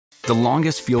The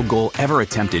longest field goal ever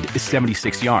attempted is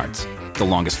 76 yards. The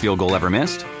longest field goal ever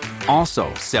missed?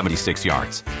 Also 76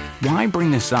 yards. Why bring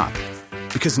this up?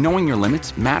 Because knowing your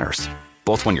limits matters,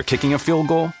 both when you're kicking a field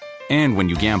goal and when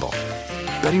you gamble.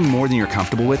 Betting more than you're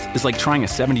comfortable with is like trying a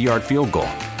 70-yard field goal.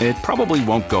 It probably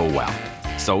won't go well.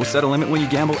 So set a limit when you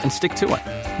gamble and stick to it.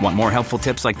 Want more helpful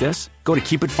tips like this? Go to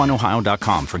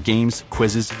keepitfunohio.com for games,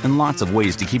 quizzes, and lots of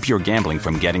ways to keep your gambling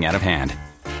from getting out of hand.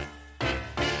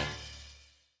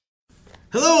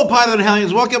 Hello, Potter Than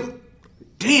Hellions. Welcome.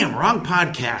 Damn, wrong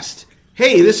podcast.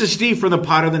 Hey, this is Steve from the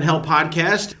Potter Than Hell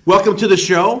podcast. Welcome to the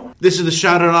show. This is the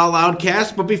Shout It Out Loud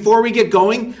cast. But before we get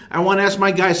going, I want to ask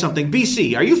my guy something.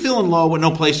 BC, are you feeling low with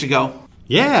no place to go?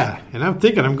 Yeah, and I'm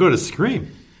thinking I'm going to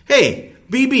scream. Hey,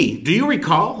 BB, do you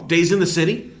recall Days in the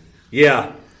City?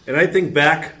 Yeah, and I think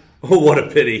back, oh, what a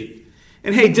pity.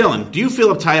 And hey, Dylan, do you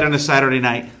feel uptight on a Saturday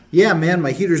night? Yeah, man,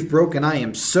 my heater's broken. I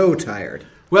am so tired.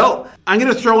 Well, I'm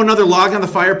going to throw another log on the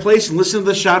fireplace and listen to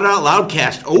the Shout It Out Loud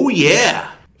cast. Oh,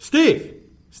 yeah. Steve,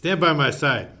 stand by my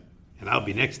side, and I'll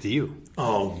be next to you.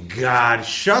 Oh, God.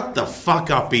 Shut the fuck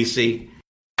up, BC. If you people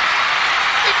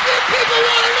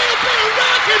want a little bit of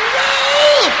rock and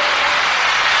roll,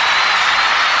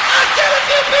 I said if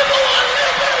you people want a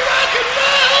little bit of rock and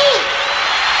roll,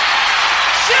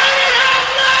 shout it out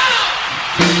loud.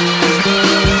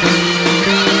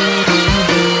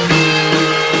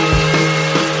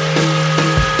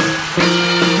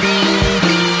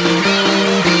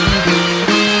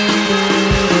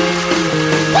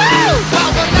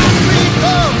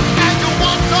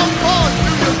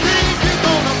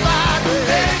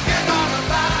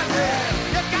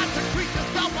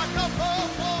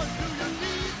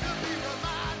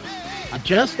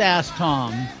 Just asked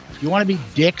Tom, you want to be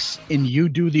dicks and you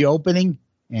do the opening?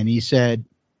 And he said,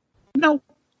 no.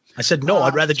 I said, no,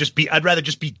 I'd rather just be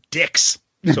dicks.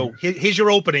 So here's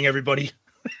your opening, everybody.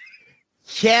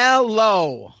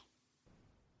 Hello.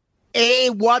 Hey,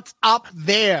 what's up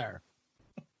there?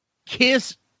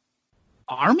 Kiss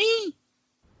Army?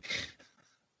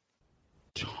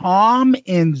 Tom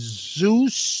and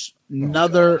Zeus,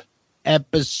 another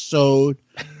episode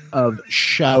of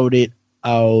Shout It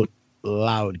Out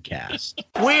Loudcast.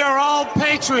 We are all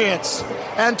patriots,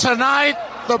 and tonight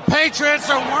the Patriots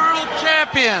are world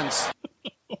champions.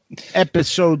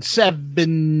 Episode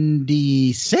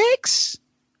 76,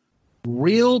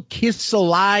 Real Kiss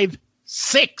Alive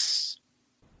 6.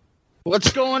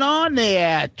 What's going on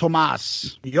there,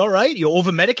 Tomas? You all right? You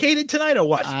over medicated tonight or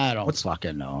what? I don't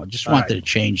fucking know. Just wanted to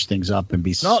change things up and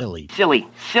be silly.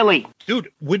 Silly.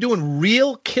 Dude, we're doing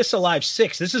Real Kiss Alive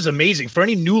 6. This is amazing. For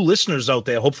any new listeners out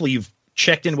there, hopefully you've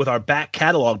checked in with our back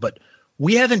catalog, but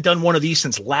we haven't done one of these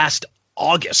since last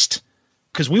August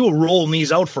because we were rolling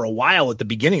these out for a while at the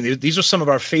beginning. These are some of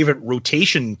our favorite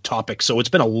rotation topics, so it's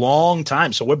been a long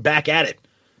time. So we're back at it.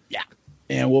 Yeah.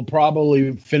 And we'll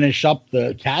probably finish up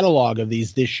the catalog of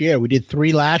these this year. We did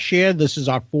 3 last year. This is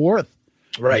our 4th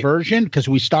version because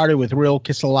we started with Real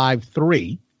Kiss Alive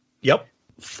 3. Yep.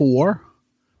 4,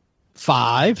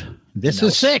 5. This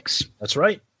is 6. That's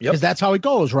right. Yep. Because that's how it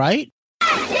goes, right?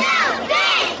 1, 2, 3,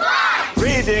 4.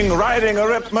 Reading, writing,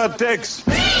 arithmetics.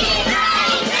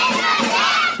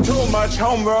 Too much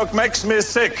homework makes me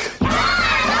sick.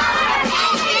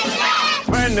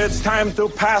 When it's time to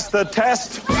pass the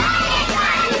test.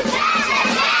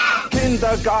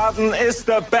 Kindergarten is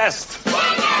the best.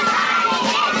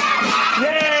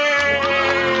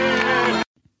 Yeah!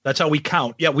 That's how we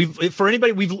count. Yeah, we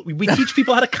teach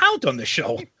people how to count on this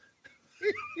show.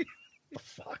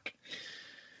 Fuck.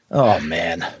 Oh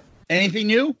man. Anything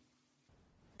new?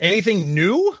 Anything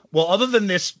new? Well, other than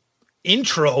this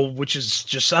intro, which is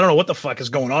just I don't know what the fuck is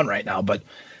going on right now, but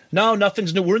no,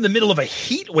 nothing's new. We're in the middle of a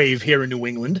heat wave here in New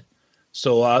England.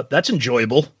 So that's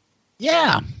enjoyable.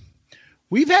 Yeah.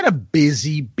 We've had a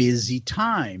busy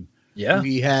time. Yeah.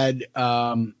 We had,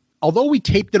 although we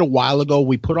taped it a while ago,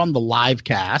 we put on the live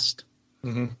cast,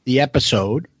 the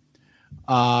episode.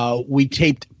 We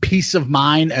taped Peace of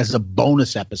Mind as a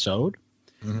bonus episode.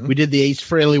 We did the Ace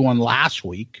Frehley one last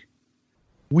week.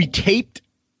 We taped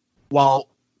while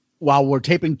we're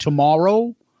taping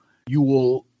tomorrow. You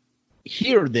will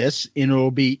hear this, and it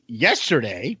will be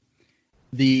yesterday,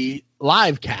 the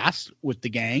live cast with the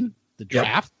gang, the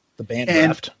draft. The band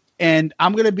draft. And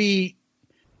I'm going to be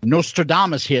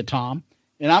Nostradamus here, Tom.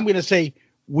 And I'm going to say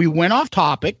we went off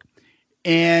topic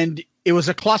and it was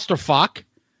a clusterfuck,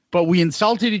 but we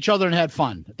insulted each other and had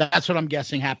fun. That's what I'm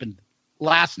guessing happened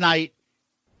last night,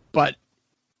 but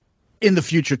in the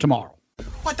future tomorrow.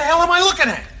 What the hell am I looking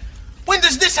at? When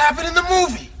does this happen in the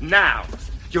movie? Now.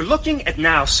 You're looking at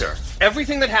now, sir.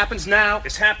 Everything that happens now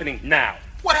is happening now.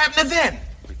 What happened to then?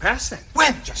 We passed then.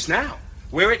 When? Just now.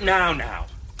 We're at now.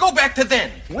 Go back to then.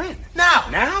 When? Now.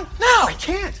 Now? Now. I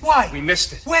can't. Why? We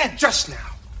missed it. When? Just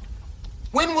now.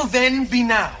 When will then be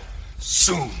now?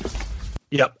 Soon.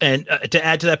 Yep. And to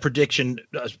add to that prediction,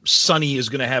 Sonny is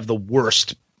going to have the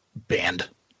worst band.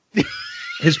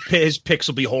 His picks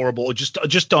will be horrible,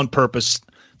 just on purpose.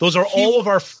 Those are all of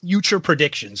our future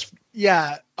predictions.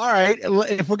 Yeah. All right.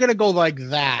 If we're gonna go like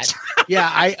that, yeah,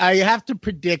 I have to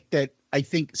predict that I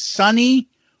think Sonny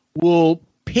will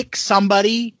pick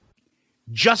somebody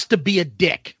just to be a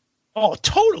dick. Oh,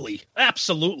 totally,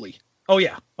 absolutely. Oh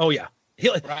yeah.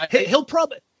 He'll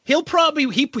probably he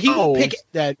won't pick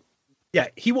that. Yeah,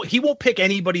 he won't pick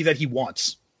anybody that he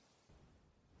wants.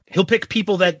 He'll pick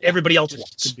people that everybody else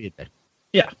wants to be a dick.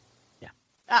 Yeah.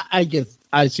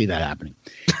 I see that happening.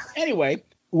 Anyway,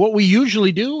 what we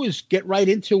usually do is get right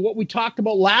into what we talked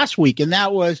about last week, and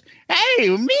that was, hey,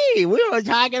 me. We were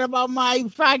talking about my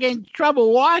fucking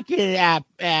trouble walking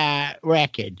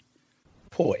record.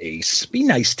 Poor Ace. Be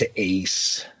nice to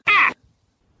Ace.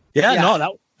 Yeah.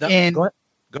 No, and go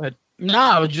ahead. No,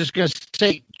 I was just gonna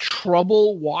say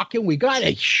trouble walking. We got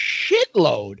a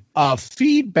shitload of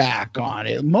feedback on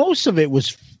it. Most of it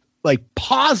was like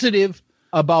positive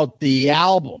about the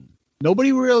album.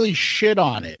 Nobody really shit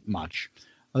on it much.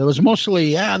 It was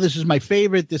mostly, this is my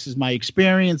favorite. This is my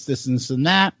experience. This and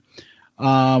that.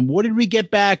 What did we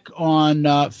get back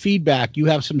on feedback? You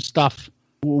have some stuff.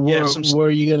 Where are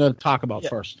you going to talk about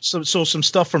first? So some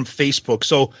stuff from Facebook.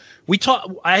 So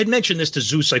I had mentioned this to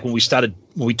Zeus, like when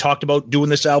we talked about doing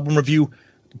this album review,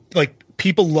 like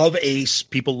people love Ace,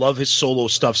 people love his solo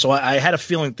stuff. So I had a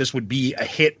feeling that this would be a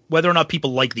hit, whether or not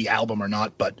people like the album or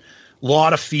not, but a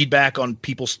lot of feedback on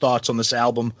people's thoughts on this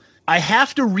album. I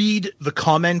have to read the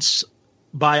comments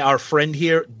by our friend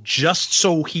here just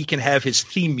so he can have his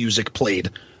theme music played.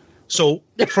 So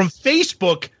from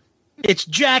Facebook, it's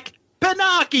Jack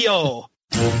Pinocchio.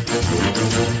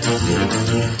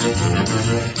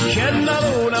 C'è una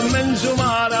luna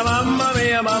menzumata, mamma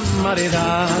mia, mamma di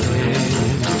dare.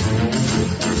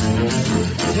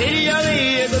 Figlia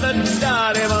mia, cosa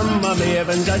dare, mamma mia,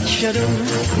 pensaccia tu.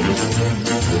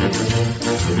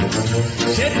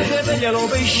 Se te vegliano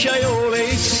pesciaiole,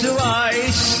 issu va,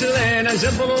 issu lena, se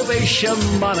volo pesce a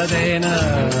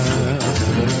manatena.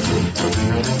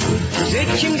 Se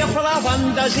ci ingappa la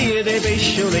fantasia dei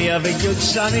pescioli a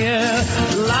vegliuzzania,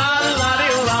 la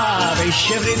riola,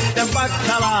 pesce fritto e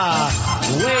baccalà,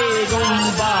 uè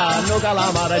gomba, no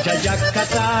calamara, c'è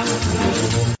giaccata.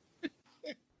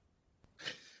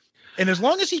 And as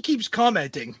long as he keeps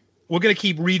commenting, we're going to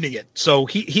keep reading it. So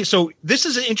so this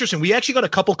is interesting. We actually got a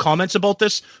couple comments about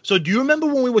this. So do you remember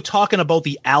when we were talking about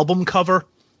the album cover?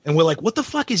 And we're like, what the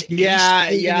fuck is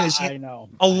Ace? I know.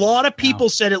 A lot of people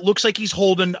said it looks like he's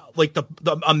holding like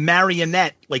a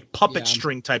marionette, like puppet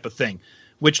string type of thing,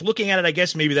 which looking at it, I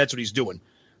guess maybe that's what he's doing.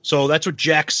 So that's what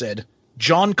Jack said.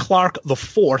 John Clark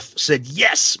IV said,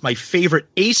 yes, my favorite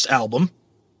Ace album.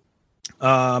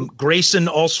 Grayson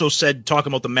also said,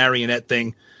 talking about the marionette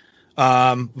thing.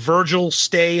 Virgil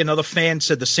Stay, another fan,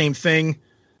 said the same thing.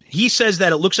 He says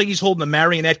that it looks like he's holding a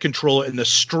marionette controller and the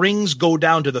strings go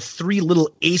down to the three little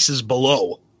aces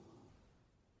below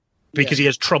because he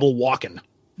has trouble walking.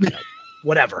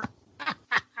 Whatever.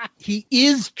 He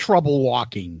is trouble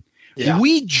walking. Yeah.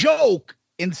 We joke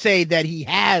and say that he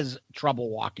has trouble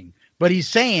walking, but he's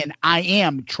saying, I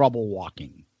am trouble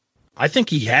walking. I think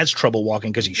he has trouble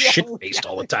walking because he's shit-faced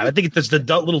all the time. I think it's the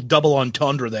little double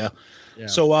entendre there. Yeah.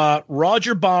 So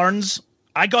Roger Barnes,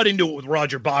 I got into it with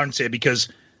Roger Barnes here because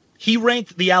he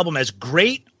ranked the album as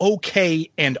great, okay,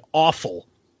 and awful.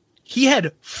 He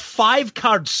had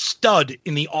 5-card stud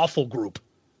in the awful group.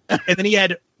 And then he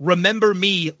had Remember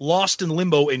Me, Lost in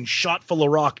Limbo, and Shot Full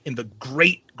of Rock in the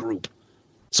great group.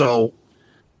 So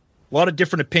a lot of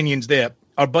different opinions there.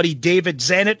 Our buddy David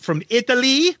Zanet from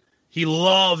Italy, he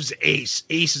loves Ace.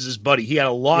 Ace is his buddy. He had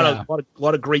a lot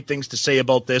of great things to say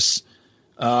about this.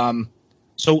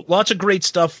 So lots of great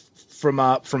stuff from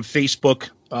Facebook.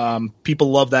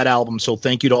 People love that album, so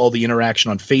thank you to all the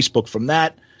interaction on Facebook from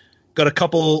that. Got a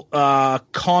couple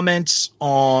comments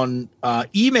on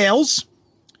emails.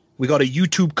 We got a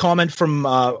YouTube comment from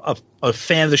a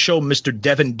fan of the show, Mr.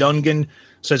 Devin Dungan.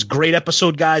 Says, great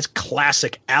episode, guys.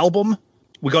 Classic album.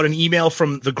 We got an email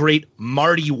from the great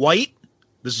Marty White.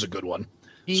 This is a good one.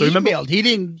 He emailed. He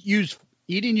didn't use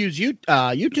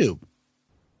YouTube.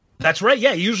 That's right.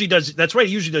 Yeah, he usually does. That's right.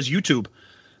 He usually does YouTube.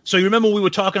 So you remember we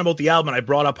were talking about the album, and I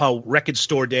brought up how Record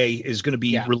Store Day is going to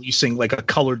be releasing like a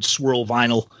colored swirl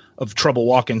vinyl of Trouble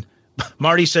Walking.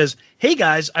 Marty says, hey,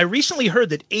 guys, I recently heard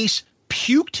that Ace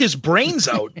puked his brains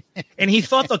out, and he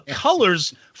thought the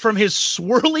colors from his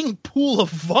swirling pool of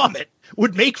vomit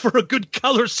would make for a good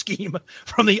color scheme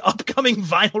from the upcoming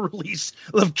vinyl release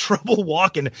of Trouble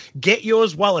Walking. Get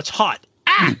yours while it's hot.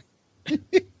 Ah!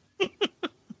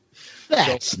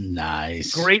 That's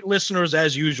nice. Great listeners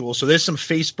as usual. So there's some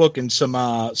Facebook and some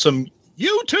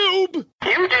YouTube.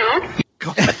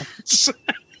 Comments.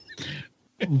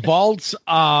 Vaults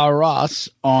Are Us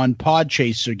on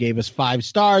Podchaser gave us 5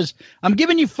 stars. I'm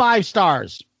giving you 5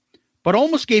 stars, but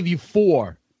almost gave you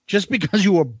 4 just because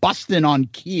you were busting on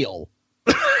Keel.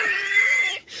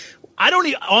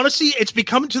 Honestly, it's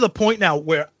becoming to the point now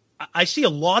where I see a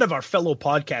lot of our fellow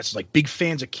podcasters, like big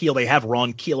fans of Keel. They have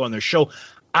Ron Keel on their show.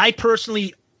 I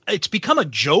personally, it's become a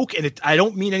joke, and I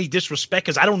don't mean any disrespect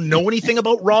because I don't know anything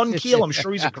about Ron Keel. I'm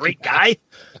sure he's a great guy,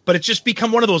 but it's just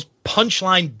become one of those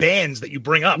punchline bands that you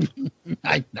bring up.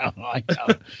 I know.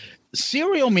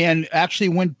 Serial Man actually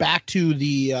went back to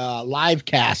the live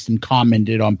cast and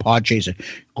commented on Podchaser.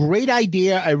 Great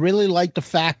idea. I really like the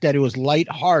fact that it was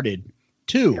lighthearted,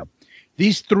 too. Yep.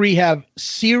 These 3 have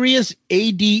serious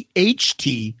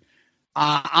ADHD.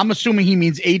 I'm assuming he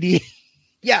means ADHD,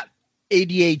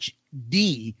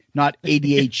 not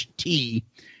ADHD,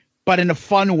 but in a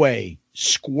fun way.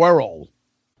 Squirrel.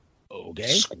 Okay.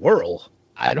 Squirrel?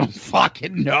 I don't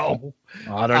fucking know.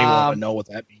 I don't even want to know what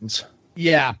that means.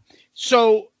 Yeah.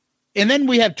 So, and then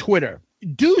we have Twitter.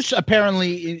 Deuce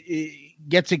apparently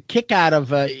gets a kick out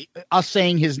of us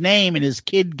saying his name, and his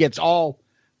kid gets all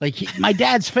like, my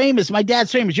dad's famous. My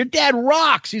dad's famous. Your dad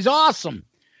rocks. He's awesome.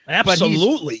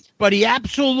 Absolutely. But he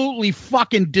absolutely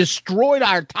fucking destroyed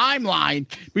our timeline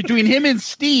between him and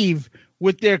Steve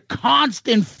with their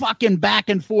constant fucking back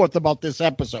and forth about this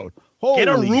episode. Holy Get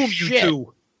a room, shit. You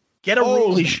two. Get a room.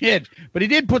 Holy shit. But he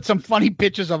did put some funny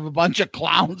pictures of a bunch of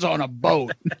clowns on a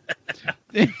boat.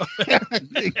 And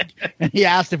he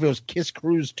asked if it was Kiss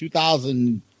Cruise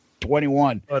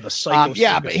 2021. Or the Psycho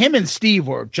yeah, but him and Steve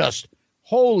were just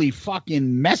holy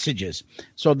fucking messages.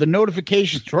 So the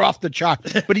notifications were off the chart.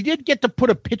 But he did get to put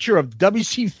a picture of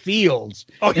W.C. Fields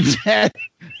and said,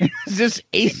 is this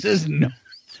Ace's nose?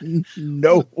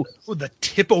 No. With the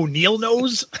Tip O'Neill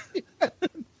nose?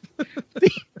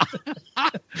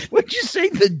 What'd you say?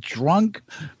 The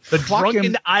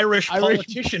drunken Irish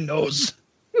politician nose.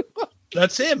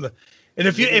 That's him. And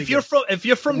if you're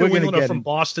from New England or from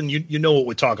Boston, you know what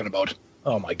we're talking about.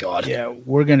 Oh my God. Yeah,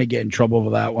 we're gonna get in trouble over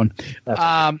that one.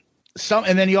 And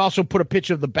then he also put a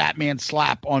picture of the Batman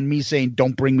slap on me saying,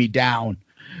 "Don't bring me down."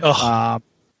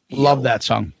 Love that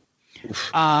song.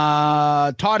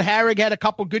 Todd Harrig had a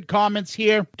couple good comments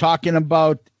here talking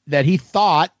about that he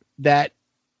thought that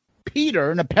Peter,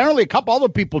 and apparently a couple other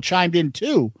people chimed in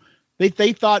too.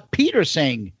 They thought Peter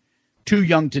sang "Too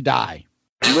Young to Die."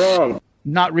 Wrong.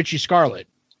 Not Richie Scarlett,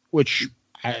 which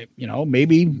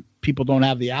maybe people don't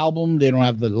have the album, they don't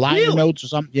have the liner notes or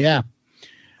something. Yeah.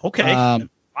 Okay.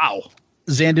 Wow.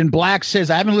 Zandon Black says,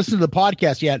 I haven't listened to the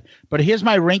podcast yet, but here's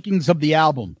my rankings of the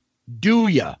album. Do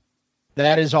ya?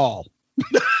 That is all.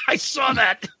 I saw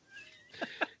that.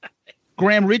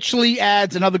 Graham Richley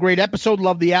adds another great episode.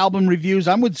 Love the album reviews.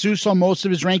 I'm with Zeus on most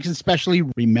of his rankings, especially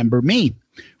Remember Me,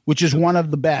 which is one of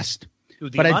the best.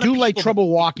 Dude, but I do like Trouble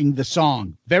Walking, the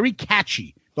song. Very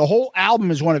catchy. The whole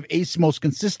album is one of Ace's most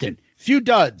consistent. Few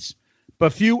duds,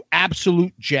 but few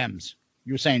absolute gems.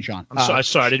 You were saying, Sean. I'm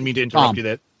sorry. I didn't mean to interrupt you.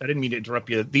 I didn't mean to interrupt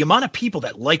you. The amount of people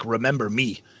that like Remember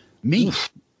Me. Me?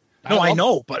 Oof. No, I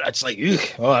know, but it's like,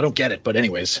 I don't get it. But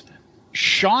anyways.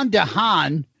 Sean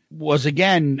DeHaan was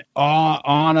again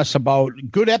on us about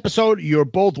good episode. You're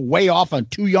both way off on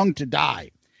Too Young to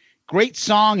Die. Great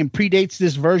song and predates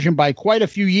this version by quite a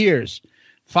few years.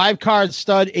 5-card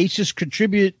stud. Ace's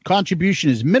contribution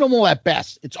is minimal at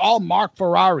best. It's all Mark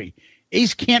Ferrari.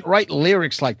 Ace can't write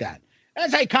lyrics like that.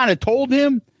 As I kind of told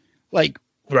him, like,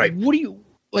 right. What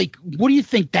do you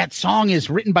think that song is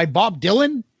written by Bob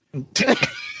Dylan?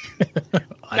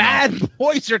 Bad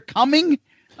Boys Are Coming.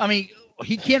 I mean,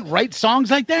 he can't write songs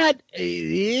like that.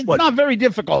 It's not very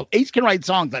difficult. Ace can write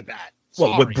songs like that.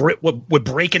 Well, we're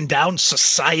breaking down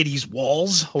society's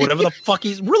walls or whatever the fuck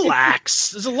he's.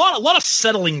 Relax. There's a lot of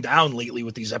settling down lately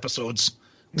with these episodes.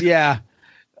 Yeah.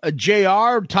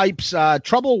 JR types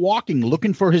Trouble Walking,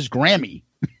 looking for his Grammy.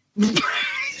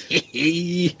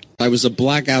 I was a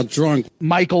blackout drunk.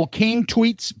 Michael King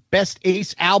tweets best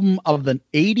Ace album of the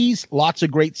 80s. Lots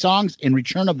of great songs. In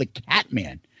Return of the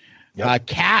Catman. Yep.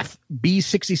 Kath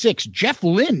B66. Jeff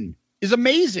Lynne is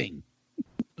amazing.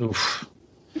 Oof.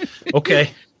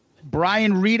 Okay.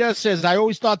 Brian Rita says, I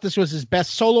always thought this was his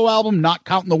best solo album, not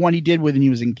counting the one he did when he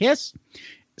was in Kiss.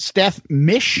 Steph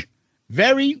Mish,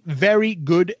 very, very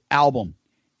good album.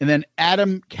 And then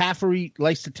Adam Caffery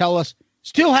likes to tell us,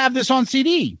 still have this on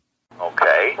CD.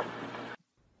 Okay.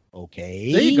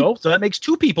 Okay. There you go. So that makes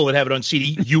 2 people that have it on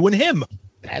CD, you and him.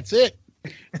 That's it.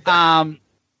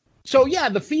 So, yeah,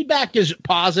 the feedback is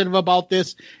positive about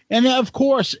this. And, of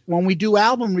course, when we do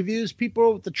album reviews,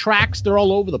 people, the tracks, they're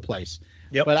all over the place.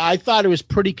 Yep. But I thought it was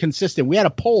pretty consistent. We had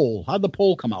a poll. How'd the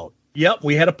poll come out? Yep,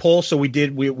 we had a poll. So we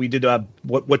did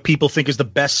what people think is the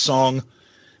best song.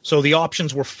 So the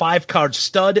options were 5-Card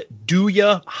Stud, Do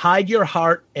Ya, Hide Your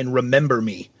Heart, and Remember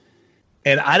Me.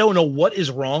 And I don't know what is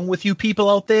wrong with you people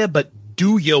out there, but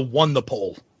Do Ya won the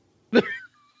poll.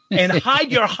 And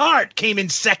Hide Your Heart came in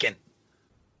second.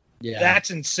 Yeah. That's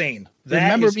insane.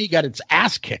 Remember Me got its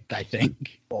ass kicked, I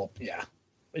think. Well, yeah.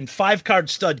 And 5-Card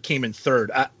Stud came in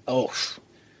third.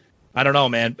 I don't know,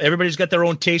 man. Everybody's got their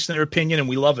own taste and their opinion, and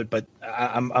we love it. But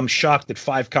I'm shocked that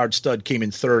 5-Card Stud came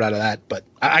in third out of that. But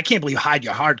I can't believe Hide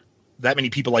Your Heart. That many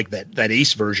people like that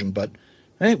Ace version. But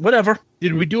hey, whatever.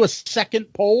 Did we do a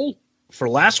second poll for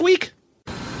last week?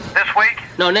 This week?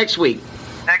 No, next week.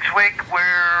 Next week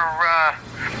we're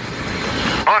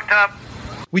booked up.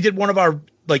 We did one of our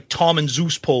Tom and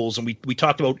Zeus polls, and we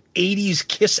talked about 80s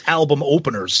Kiss album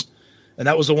openers, and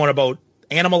that was the one about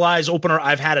Animalize opener,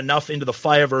 I've Had Enough, Into the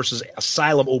Fire versus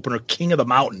Asylum opener, King of the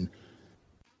Mountain.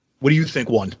 What do you think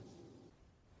won?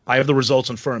 I have the results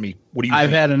in front of me. What do you think? I've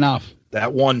Had Enough.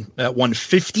 That won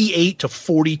 58 to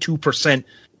 42%.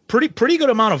 Pretty good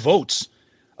amount of votes.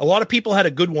 A lot of people had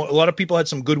a good one. A lot of people had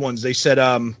some good ones. They said,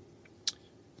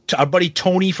 our buddy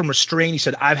Tony from Restrain, he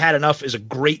said, I've Had Enough is a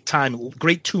great time,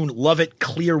 great tune, love it,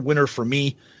 clear winner for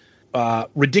me.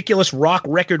 Ridiculous Rock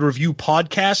Record Review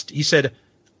Podcast, he said,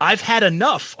 I've had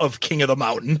enough of King of the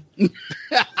Mountain.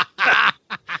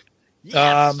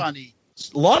 Yeah, Sonny.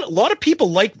 A lot of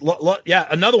people like,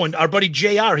 another one, our buddy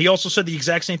JR, he also said the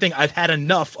exact same thing. I've had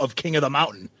enough of King of the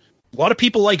Mountain. A lot of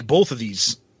people like both of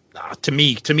these. To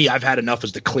me, I've Had Enough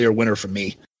is the clear winner for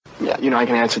me. Yeah, I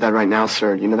can answer that right now,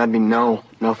 sir. That'd be no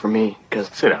for me. Because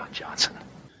sit down, Johnson.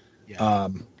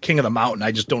 King of the Mountain,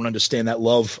 I just don't understand that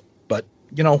love. But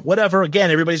whatever.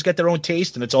 Again, everybody's got their own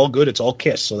taste, and it's all good. It's all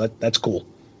Kiss, so that's cool.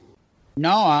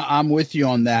 No, I'm with you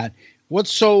on that.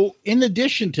 So in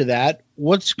addition to that,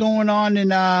 what's going on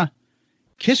in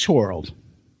Kiss World?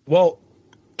 Well,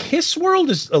 Kiss World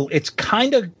it's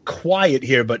kind of quiet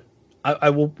here, but I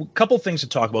will a couple things to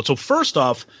talk about. So first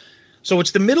off,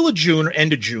 it's the middle of June or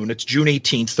end of June. It's June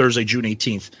 18th, Thursday, June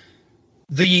 18th.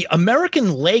 The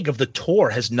American leg of the tour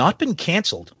has not been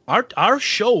canceled. Our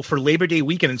show for Labor Day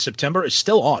weekend in September is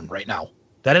still on right now.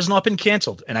 That has not been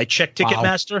canceled. And I checked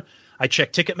Ticketmaster. Wow. I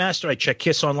checked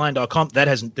KissOnline.com.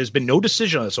 There's been no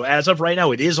decision on it. So as of right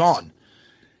now, it is on.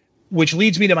 Which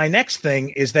leads me to my next thing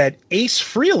is that Ace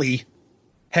Frehley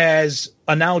has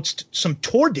announced some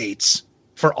tour dates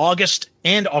for August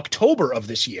and October of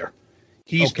this year.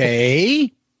 He's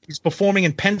performing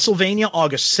in Pennsylvania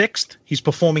August 6th. He's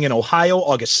performing in Ohio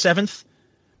August 7th.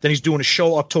 Then he's doing a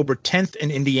show October 10th in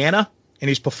Indiana. And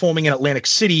he's performing in Atlantic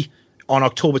City on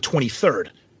October 23rd.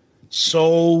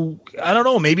 So, I don't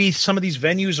know. Maybe some of these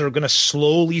venues are going to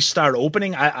slowly start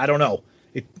opening. I don't know.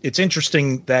 It's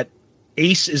interesting that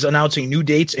Ace is announcing new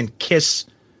dates and Kiss,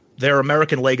 their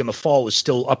American leg in the fall, is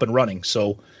still up and running.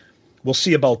 So, we'll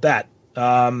see about that.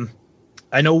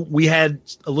 I know we had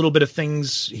a little bit of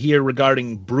things here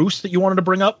regarding Bruce that you wanted to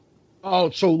bring up. Oh,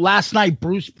 so last night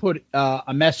Bruce put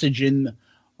a message in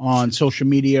on social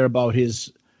media about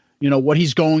his, what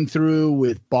he's going through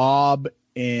with Bob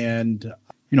and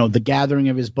the gathering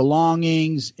of his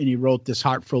belongings, and he wrote this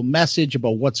heartfelt message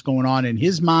about what's going on in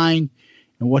his mind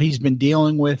and what he's been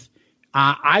dealing with.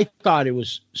 I thought it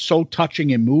was so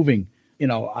touching and moving.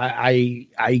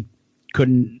 I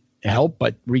couldn't help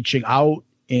but reaching out,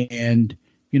 and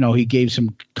he gave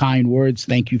some kind words.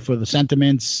 Thank you for the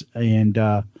sentiments, and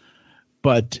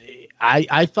but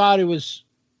I thought it was,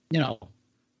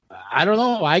 I don't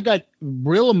know. I got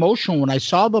real emotional when I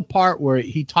saw the part where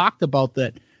he talked about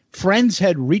that. Friends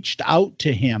had reached out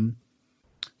to him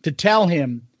to tell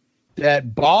him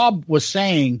that Bob was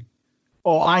saying,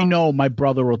 "Oh, I know my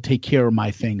brother will take care of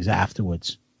my things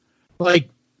afterwards." There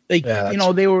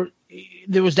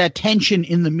was that tension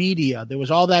in the media. There was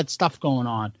all that stuff going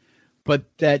on, but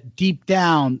that deep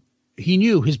down, he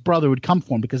knew his brother would come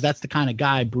for him because that's the kind of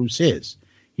guy Bruce is.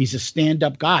 He's a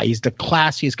stand-up guy. He's the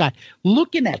classiest guy.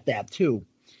 Looking at that too,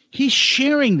 he's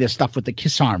sharing this stuff with the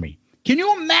Kiss Army. Can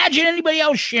you imagine anybody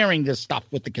else sharing this stuff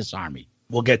with the Kiss Army?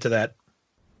 We'll get to that.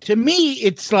 To me,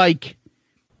 it's like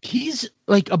he's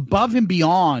like above and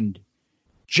beyond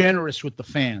generous with the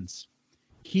fans.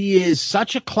 He is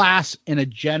such a class and a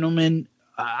gentleman.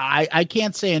 I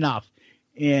can't say enough.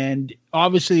 And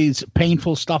obviously it's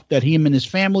painful stuff that him and his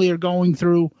family are going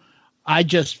through. I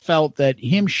just felt that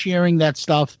him sharing that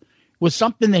stuff was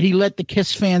something that he let the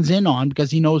Kiss fans in on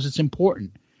because he knows it's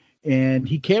important and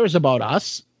he cares about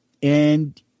us.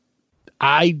 And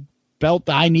I felt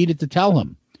I needed to tell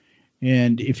him.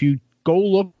 And if you go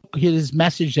look at his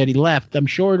message that he left, I'm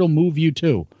sure it'll move you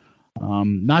too.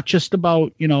 Not just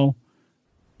about,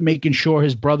 making sure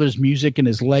his brother's music and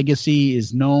his legacy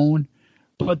is known,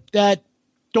 but that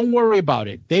don't worry about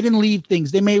it. They didn't leave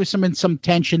things. They may have some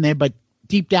tension there, but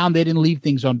deep down, they didn't leave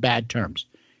things on bad terms.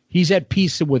 He's at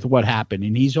peace with what happened,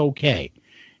 and he's okay.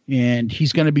 And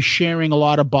he's going to be sharing a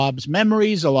lot of Bob's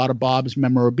memories, a lot of Bob's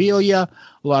memorabilia,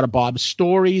 a lot of Bob's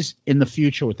stories in the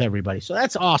future with everybody. So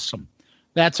that's awesome.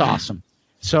 That's awesome.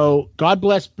 So God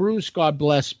bless Bruce. God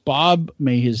bless Bob.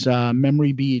 May his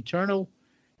memory be eternal.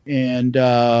 And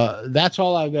that's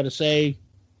all I've got to say.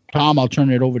 Tom, I'll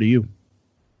turn it over to you.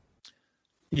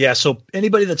 Yeah, so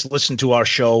anybody that's listened to our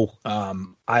show,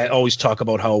 I always talk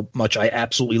about how much I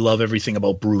absolutely love everything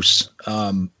about Bruce.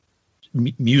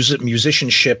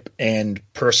 Musicianship and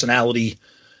personality.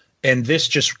 And this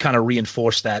just kind of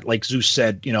reinforced that. Like Zeus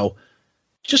said,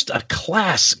 just a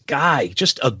class guy,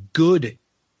 just a good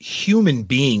human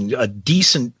being, a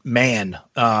decent man.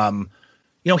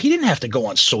 He didn't have to go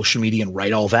on social media and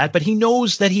write all that, but he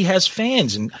knows that he has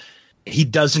fans and he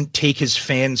doesn't take his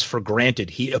fans for granted.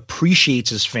 He appreciates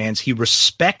his fans. He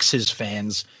respects his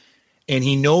fans. And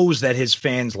he knows that his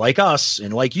fans, like us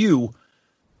and like you,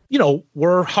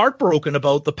 were heartbroken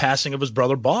about the passing of his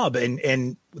brother Bob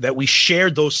and that we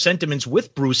shared those sentiments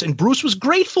with Bruce. And Bruce was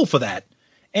grateful for that.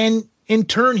 And in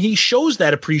turn, he shows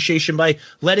that appreciation by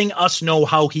letting us know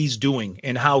how he's doing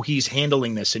and how he's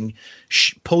handling this and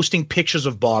posting pictures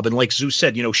of Bob. And like Zeus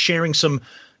said, sharing some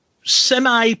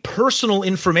semi-personal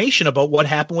information about what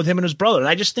happened with him and his brother. And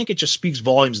I just think it just speaks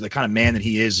volumes of the kind of man that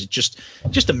he is. It's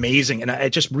just amazing. And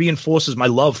it just reinforces my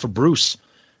love for Bruce.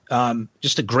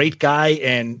 Just a great guy.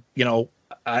 And,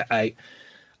 I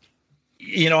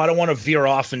don't want to veer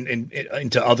off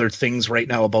into other things right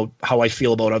now about how I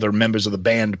feel about other members of the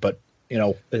band, but,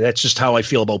 that's just how I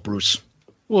feel about Bruce.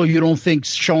 Well, you don't think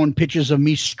showing pictures of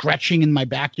me stretching in my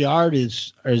backyard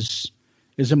is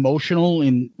emotional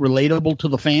and relatable to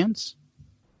the fans?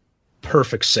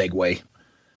 Perfect segue.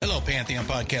 Hello, Pantheon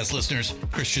Podcast listeners.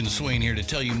 Christian Swain here to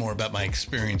tell you more about my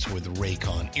experience with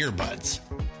Raycon earbuds.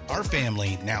 Our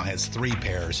family now has 3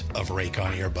 pairs of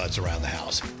Raycon earbuds around the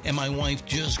house, and my wife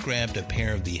just grabbed a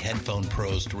pair of the Headphone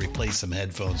Pros to replace some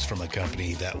headphones from a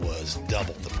company that was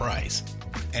double the price.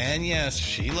 And yes,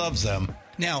 she loves them.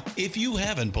 Now, if you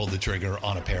haven't pulled the trigger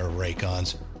on a pair of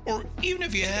Raycons, or even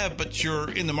if you have, but you're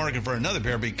in the market for another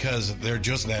pair because they're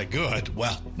just that good,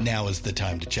 well, now is the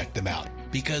time to check them out,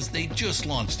 because they just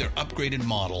launched their upgraded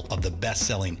model of the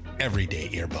best-selling everyday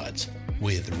earbuds.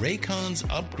 With Raycon's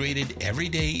upgraded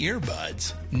everyday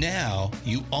earbuds, now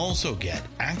you also get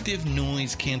active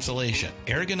noise cancellation,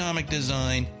 ergonomic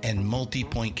design, and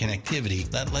multi-point connectivity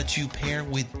that lets you pair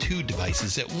with 2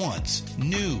 devices at once.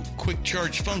 New quick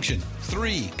charge function,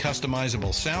 3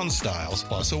 customizable sound styles,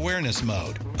 plus awareness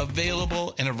mode.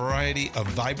 Available in a variety of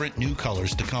vibrant new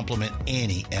colors to complement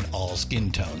any and all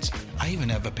skin tones. I even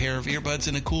have a pair of earbuds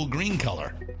in a cool green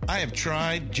color. I have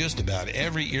tried just about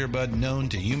every earbud known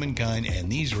to humankind,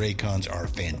 and these Raycons are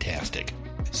fantastic.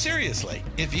 Seriously,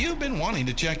 if you've been wanting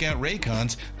to check out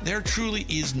Raycons, there truly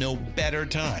is no better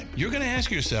time. You're going to ask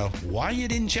yourself why you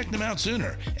didn't check them out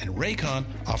sooner, and Raycon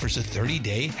offers a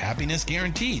 30-day happiness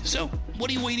guarantee. So what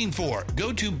are you waiting for?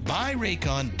 Go to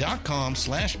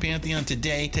buyraycon.com/Pantheon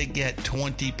today to get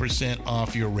 20%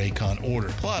 off your Raycon order,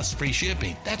 plus free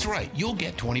shipping. That's right, you'll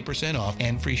get 20% off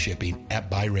and free shipping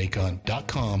at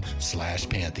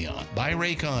buyraycon.com/Pantheon.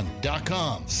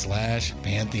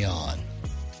 buyraycon.com/Pantheon.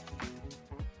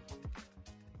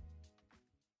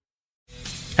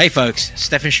 Hey folks,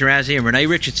 Stefan Shirazi and Renee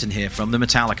Richardson here from the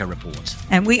Metallica Report.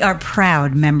 And we are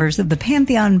proud members of the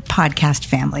Pantheon podcast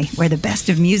family, where the best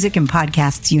of music and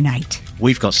podcasts unite.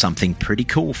 We've got something pretty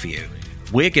cool for you.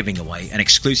 We're giving away an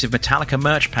exclusive Metallica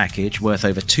merch package worth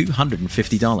over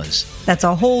 $250. That's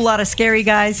a whole lot of Scary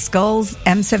Guys, skulls,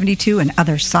 M72, and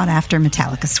other sought-after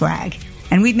Metallica swag.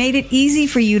 And we've made it easy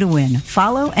for you to win.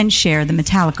 Follow and share the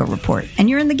Metallica Report, and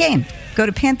you're in the game. Go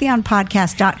to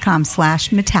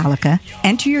pantheonpodcast.com/Metallica,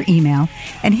 enter your email,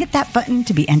 and hit that button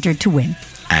to be entered to win.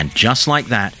 And just like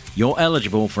that, you're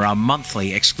eligible for our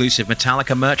monthly exclusive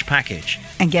Metallica merch package.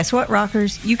 And guess what,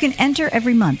 rockers? You can enter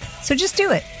every month, so just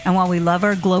do it. And while we love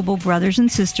our global brothers and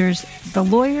sisters, the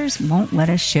lawyers won't let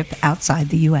us ship outside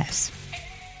the U.S.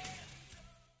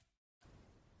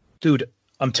 Dude,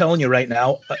 I'm telling you right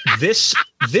now, this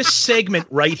this segment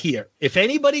right here, if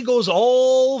anybody goes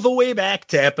all the way back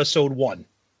to episode 1,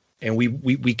 and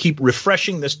we keep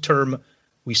refreshing this term,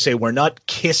 we say we're not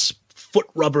Kiss foot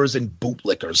rubbers and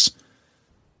bootlickers.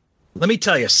 Let me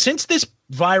tell you, since this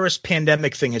virus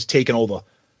pandemic thing has taken over,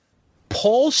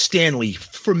 Paul Stanley,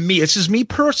 for me, this is me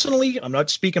personally, I'm not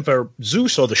speaking for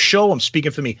Zeus or the show, I'm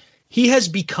speaking for me. He has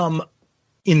become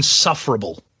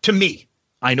insufferable to me.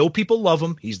 I know people love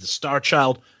him. He's the star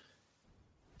child.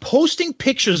 Posting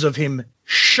pictures of him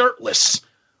shirtless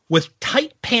with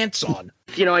tight pants on.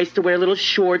 You know, I used to wear little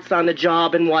shorts on the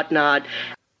job and whatnot.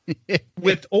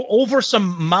 With over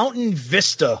some mountain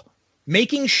vista,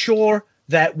 making sure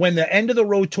that when the End of the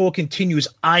Road tour continues,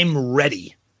 I'm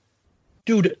ready.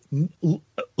 Dude,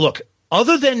 look,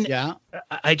 other than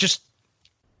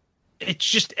it's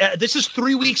just this is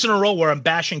 3 weeks in a row where I'm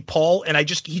bashing Paul, and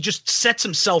he just sets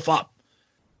himself up.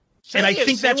 And I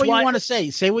think that's why you want to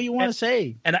say. Say what you want to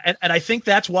say. And I think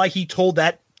that's why he told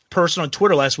that person on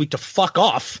Twitter last week to fuck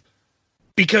off,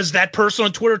 because that person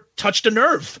on Twitter touched a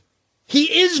nerve.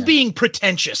 He is being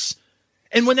pretentious.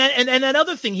 And when that and that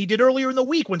other thing he did earlier in the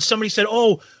week when somebody said,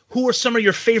 "Oh, who are some of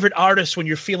your favorite artists when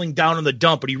you're feeling down in the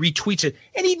dump?" But he retweets it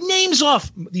and he names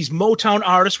off these Motown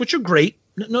artists, which are great.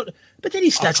 No, but then he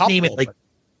starts naming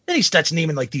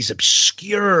these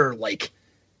obscure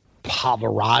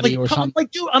Pavarotti or something.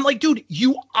 I'm like, dude,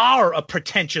 you are a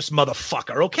pretentious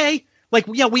motherfucker, okay? Like,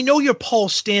 yeah, we know you're Paul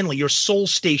Stanley, your Soul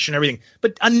Station, everything,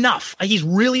 but enough. He's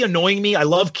really annoying me. I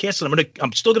love Kiss, and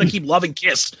I'm still gonna keep loving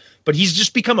Kiss, but he's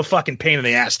just become a fucking pain in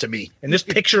the ass to me. And this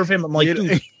picture of him, I'm like,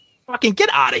 dude, fucking get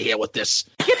out of here with this.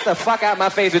 Get the fuck out of my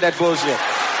face with that bullshit.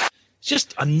 It's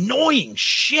just annoying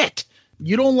shit.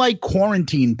 You don't like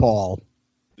quarantine, Paul.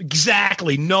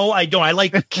 Exactly. No, I don't. I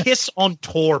like Kiss on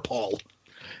tour, Paul.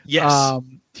 Yes.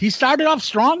 He started off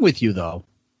strong with you, though.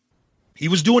 He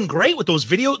was doing great with those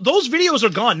videos. Those videos are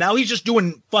gone. Now he's just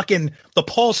doing fucking the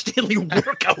Paul Stanley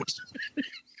workout.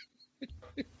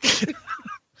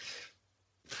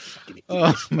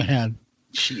 Oh, man.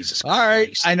 Jesus All right.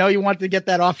 Christ. I know you want to get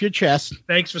that off your chest.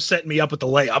 Thanks for setting me up with the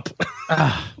layup.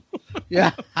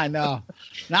 Yeah, I know.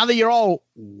 Now that you're all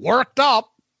worked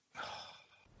up,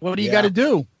 what do you got to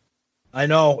do? I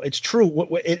know. It's true.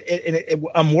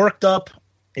 I'm worked up.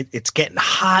 It's getting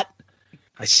hot.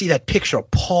 I see that picture of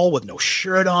Paul with no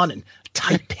shirt on and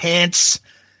tight pants.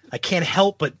 I can't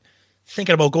help but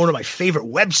thinking about going to my favorite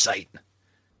website,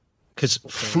 because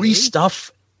free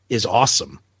stuff is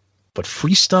awesome, but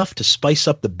free stuff to spice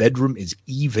up the bedroom is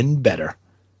even better.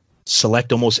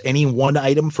 Select almost any one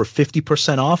item for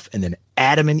 50% off, and then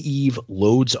Adam and Eve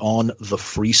loads on the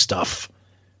free stuff.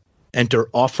 Enter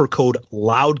offer code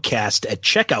LOUDCAST at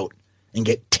checkout and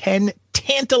get 10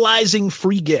 tantalizing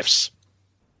free gifts.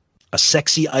 A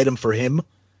sexy item for him,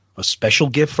 a special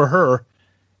gift for her,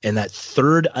 and that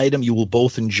third item you will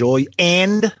both enjoy,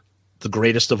 and the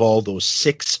greatest of all, those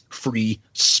 6 free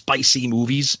spicy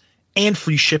movies and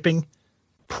free shipping.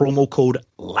 Promo code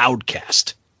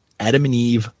LOUDCAST.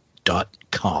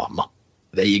 AdamandEve.com.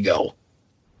 There you go.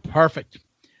 Perfect.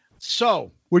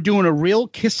 So we're doing a real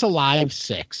Kiss Alive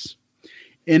 6.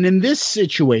 And in this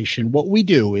situation, what we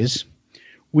do is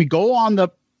we go on the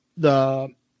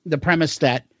premise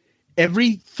that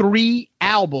every 3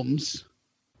 albums,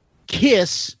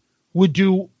 Kiss would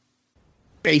do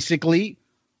basically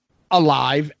a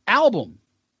live album.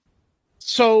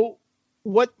 So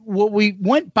what we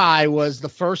went by was the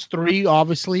first 3,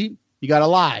 obviously, you got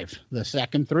Alive. The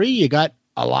second 3, you got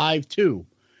Alive 2.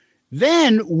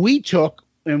 Then we took,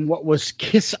 in what was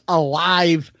Kiss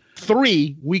Alive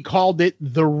 3, we called it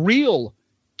The Real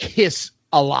Kiss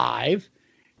Alive.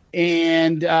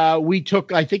 And we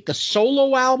took, I think, the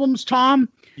solo albums, Tom.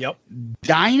 Yep.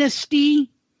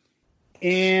 Dynasty.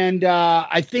 And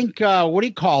I think, what do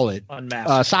you call it?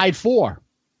 Unmasked. Side 4.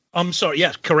 I'm sorry.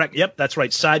 Yes, correct. Yep, that's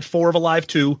right. Side 4 of Alive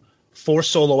 2, 4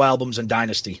 solo albums, and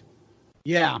Dynasty.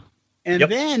 Yeah. And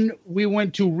then we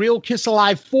went to Real Kiss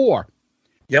Alive 4.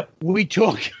 Yep. We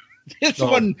took this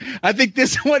one. I think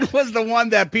this one was the one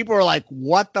that people were like,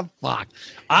 what the fuck?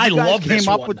 I love this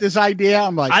came up one. with this idea.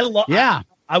 I'm like, I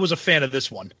was a fan of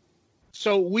this one.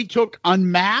 So we took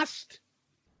Unmasked,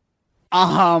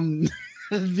 the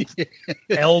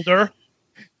Elder,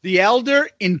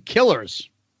 and Killers.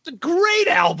 It's a great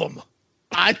album.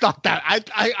 I thought that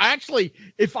I actually,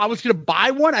 if I was going to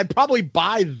buy one, I'd probably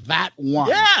buy that one.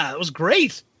 Yeah, it was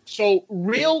great. So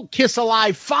Real Kiss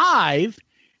Alive 5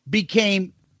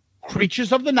 became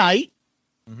Creatures of the Night,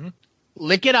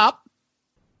 Lick It Up,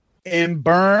 and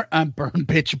Burn,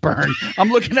 Bitch, Burn. I'm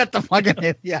looking at the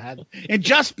fucking, and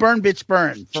just Burn, Bitch,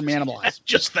 Burn from Animalize.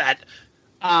 Just that.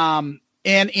 And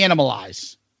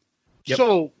Animalize. Yep.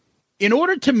 So in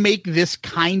order to make this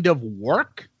kind of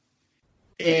work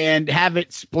and have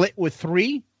it split with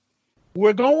 3,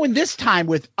 we're going this time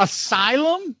with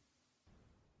Asylum,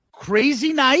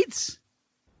 Crazy Nights,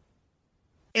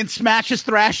 and Smashes,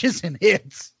 Thrashes, and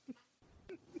Hits.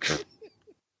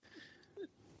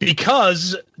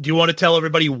 Because, do you want to tell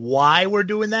everybody why we're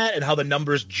doing that and how the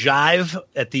numbers jive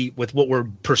with what we're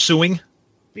pursuing?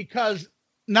 Because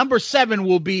number 7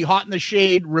 will be Hot in the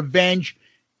Shade, Revenge,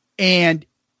 and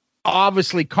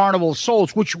obviously Carnival of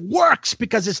Souls, which works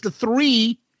because it's the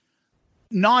 3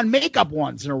 non-makeup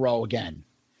ones in a row again.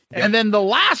 Yep. And then the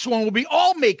last one will be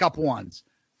all makeup ones.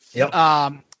 Yep.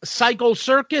 Psycho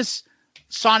Circus,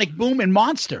 Sonic Boom, and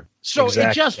Monster. So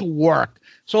exactly. It just worked.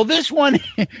 So this one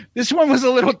was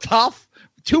a little tough.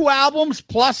 2 albums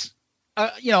plus,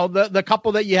 the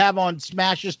couple that you have on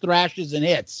Smashes, Thrashes, and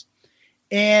Hits.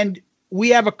 And we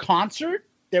have a concert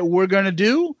that we're going to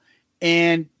do.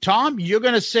 And Tom, you're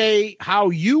going to say how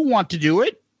you want to do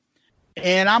it.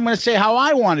 And I'm going to say how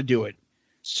I want to do it.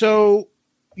 So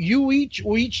we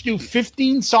each do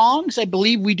 15 songs, I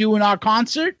believe we do in our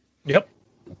concert. Yep.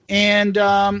 And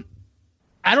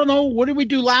I don't know. What did we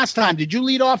do last time? Did you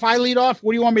lead off? I lead off?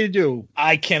 What do you want me to do?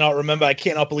 I cannot remember. I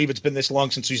cannot believe it's been this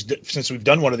long since we've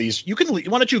done one of these. You can lead.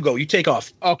 Why don't you go? You take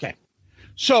off. Okay.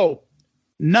 So,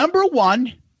 number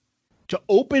 1, to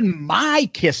open my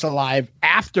Kiss Alive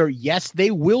after, yes,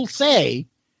 they will say,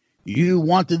 you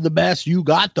wanted the best, you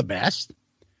got the best.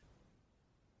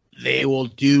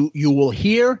 You will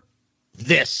hear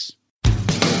this.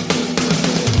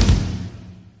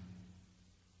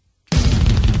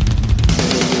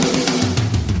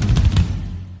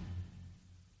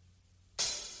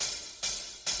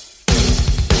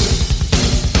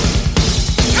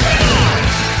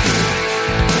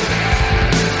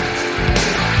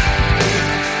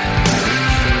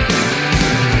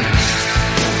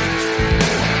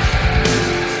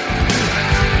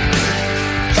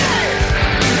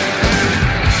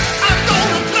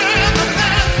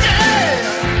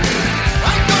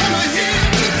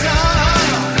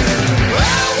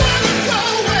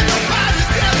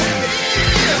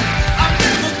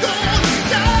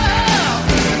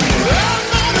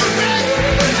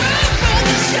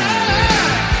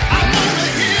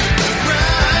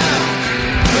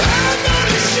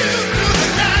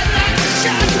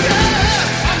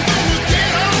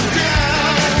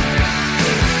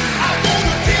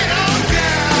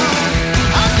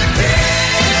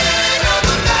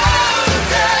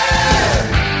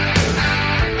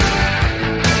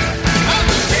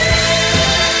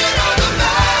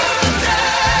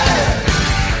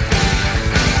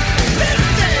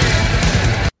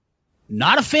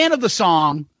 Not a fan of the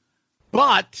song,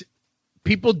 but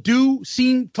people do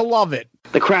seem to love it.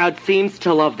 The crowd seems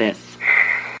to love this.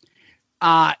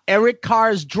 Eric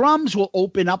Carr's drums will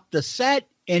open up the set,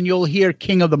 and you'll hear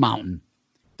King of the Mountain.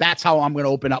 That's how I'm going to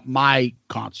open up my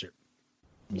concert.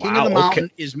 King of the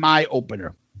Mountain is my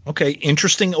opener. Okay,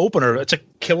 interesting opener. It's a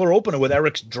killer opener with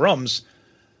Eric's drums.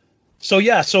 So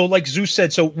yeah, so like Zeus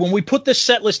said, so when we put this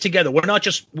set list together,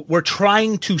 we're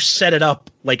trying to set it up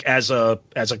like as a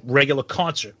regular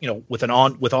concert, with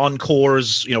with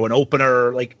encores, an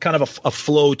opener, like kind of a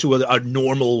flow to a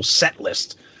normal set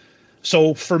list.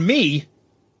 So for me,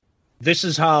 this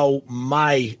is how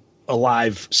my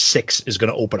Alive 6 is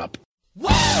going to open up.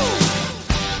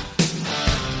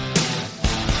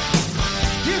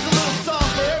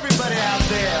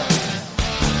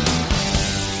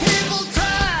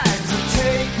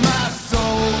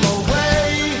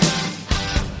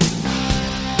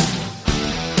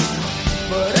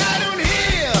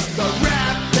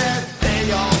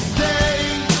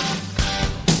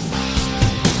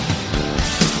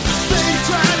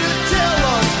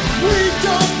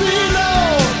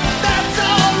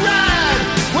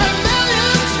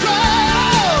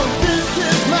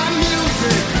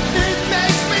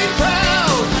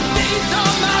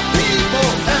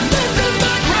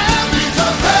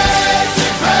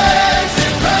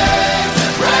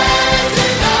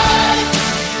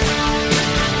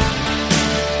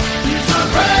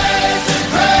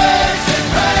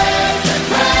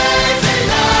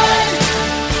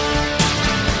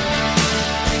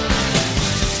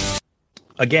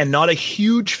 Again, not a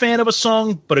huge fan of a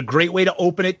song, but a great way to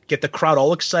open it, get the crowd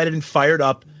all excited and fired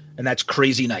up, and that's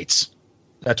Crazy Nights.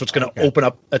 That's what's going to open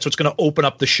up. That's what's going to open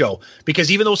up the show.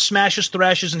 Because even though Smashes,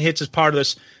 Thrashes, and Hits is part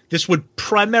of this would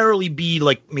primarily be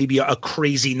like maybe a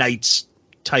Crazy Nights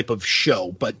type of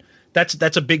show. But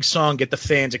that's a big song, get the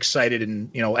fans excited,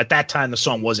 and at that time the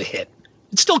song was a hit.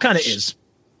 It still kind of is.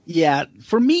 Yeah,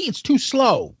 for me, it's too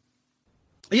slow.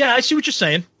 Yeah, I see what you're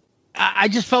saying. I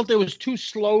just felt it was too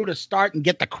slow to start and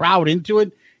get the crowd into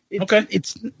it.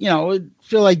 It's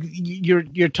feel like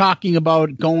you're talking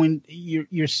about going.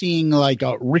 You're seeing like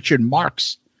a Richard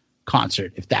Marx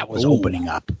concert if that was opening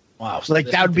up. Wow, so like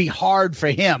that would be hard for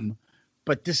him.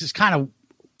 But this is kind of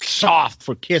soft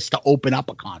for Kiss to open up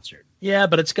a concert. Yeah,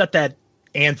 but it's got that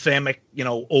anthemic,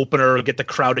 opener, get the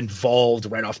crowd involved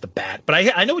right off the bat. But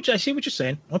I see what you're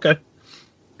saying. Okay.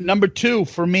 Number 2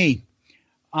 for me,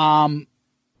 they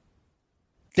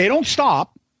don't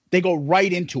stop; they go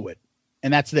right into it,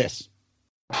 and that's this.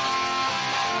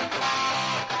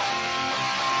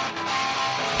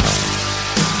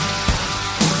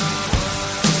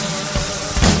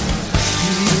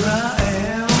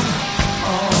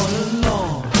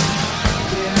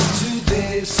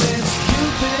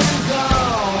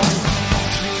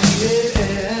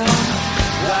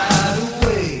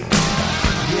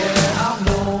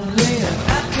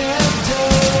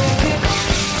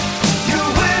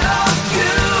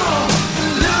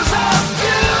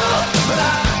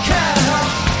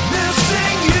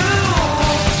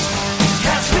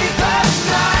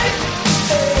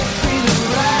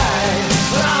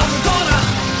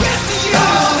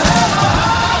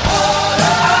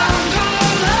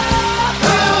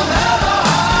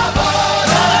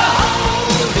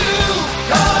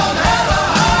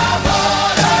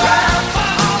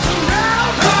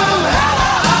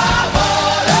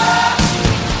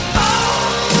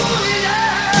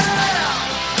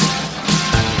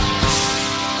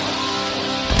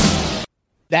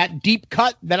 That deep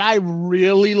cut that I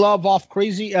really love off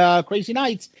Crazy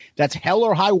Nights. That's Hell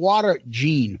or High Water,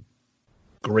 Gene.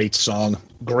 Great song.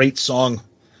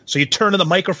 So you turn the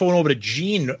microphone over to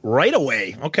Gene right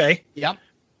away. Okay. Yep.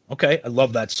 Okay. I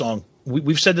love that song.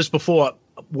 We've said this before.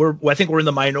 I think we're in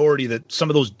the minority that some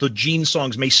of the Gene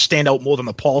songs may stand out more than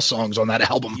the Paul songs on that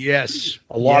album. Yes.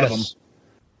 A lot of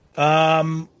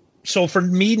them. So for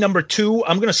me, number 2,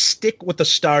 I'm going to stick with the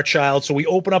Star Child. So we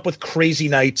open up with Crazy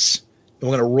Nights. And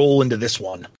we're going to roll into this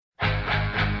one.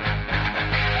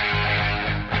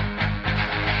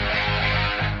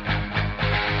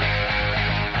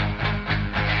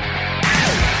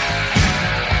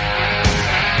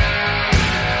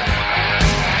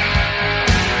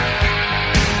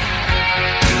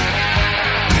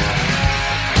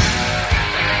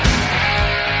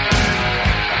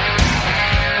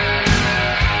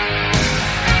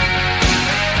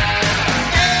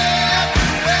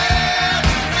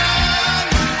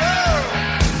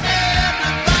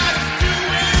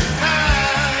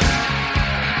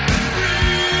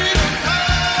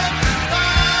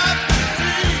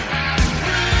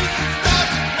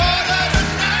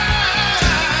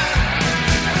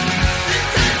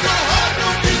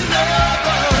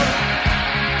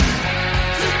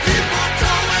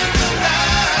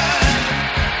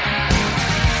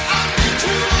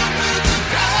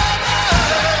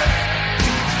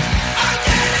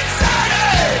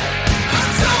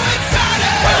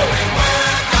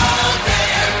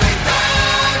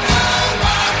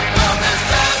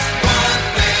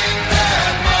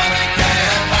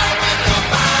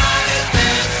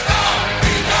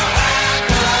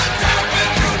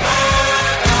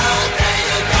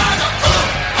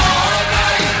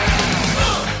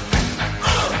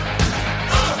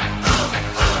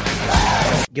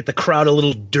 Get the crowd a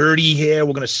little dirty here.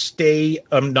 We're going to stay,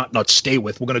 not stay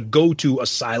with. We're going to go to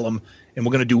Asylum, and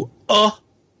we're going to do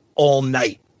All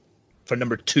Night for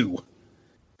number 2.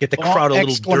 Get the crowd a little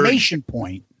exclamation dirty.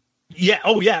 Point. Yeah.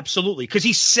 Oh, yeah, absolutely. Because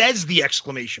he says the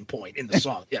exclamation point in the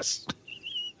song. Yes.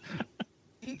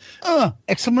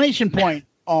 Exclamation point.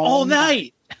 All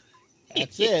night.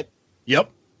 That's it.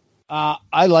 Yep.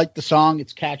 I like the song.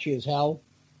 It's catchy as hell.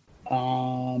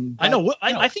 I know.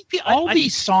 I think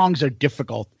these songs are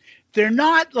difficult. They're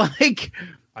not like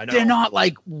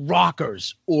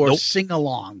rockers or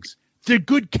sing-alongs. They're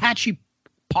good, catchy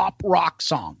pop rock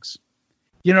songs.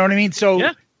 You know what I mean?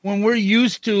 So when we're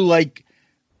used to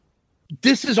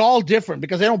this is all different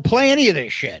because they don't play any of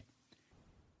this shit.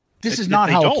 This is not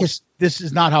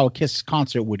how a Kiss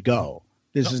concert would go.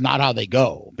 This is not how they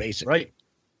go, basically. Right.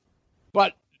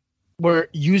 But we're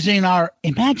using our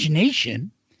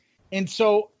imagination. And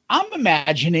so I'm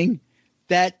imagining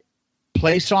that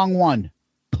play song 1,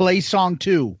 play song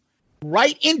 2,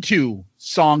 right into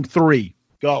song 3.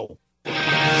 Go.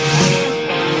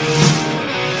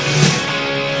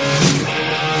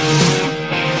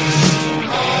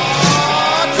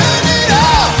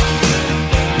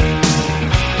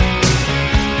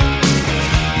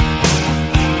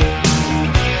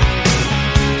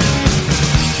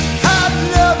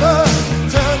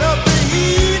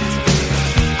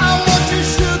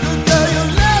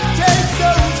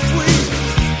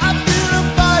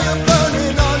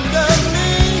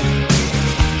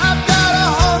 I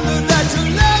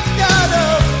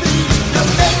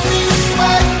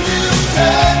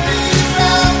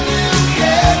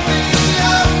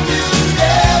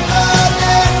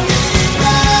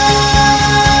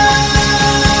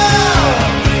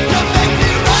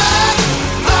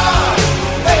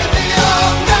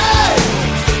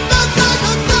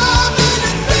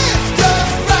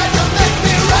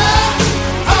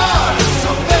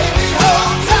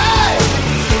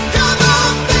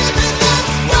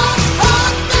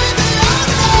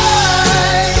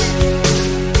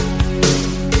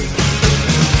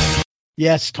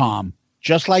Yes, Tom.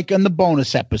 Just like in the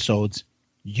bonus episodes,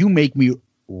 you make me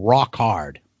rock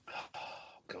hard.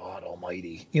 God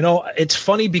almighty. You know, it's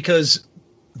funny because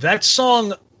that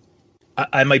song,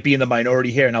 I might be in the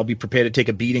minority here and I'll be prepared to take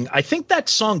a beating. I think that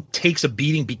song takes a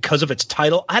beating because of its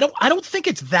title. I don't think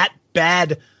it's that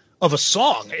bad of a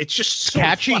song. It's just so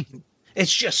catchy. Fun.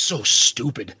 It's just so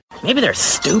stupid. Maybe they're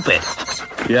stupid.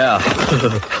 Yeah.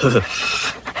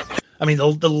 I mean,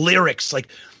 the lyrics, like,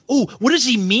 oh, what does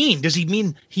he mean? Does he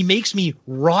mean he makes me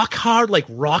rock hard like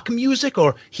rock music,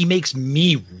 or he makes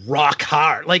me rock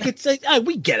hard? Like, it's like,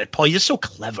 we get it, Paul. You're so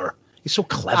clever. You're so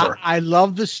clever. I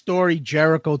love the story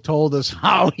Jericho told us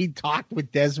how he talked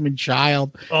with Desmond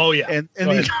Child. Oh, yeah.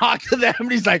 And he talked to them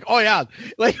and he's like, oh, yeah.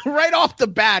 Like right off the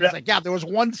bat, it's like, yeah, there was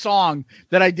one song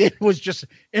that I did was just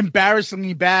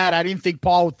embarrassingly bad. I didn't think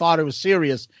Paul thought it was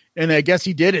serious. And I guess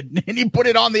he did it. And he put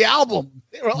it on the album.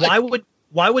 Like,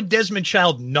 why would Desmond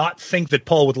Child not think that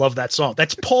Paul would love that song?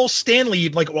 That's Paul Stanley.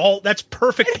 Like, that's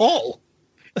perfect Paul.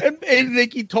 and I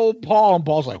think he told Paul, and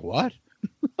Paul's like, what?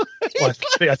 Well,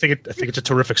 I think it's a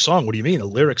terrific song. What do you mean? The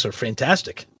lyrics are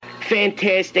fantastic.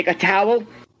 Fantastic. A towel?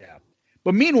 Yeah.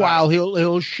 But meanwhile,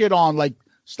 he'll shit on like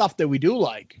stuff that we do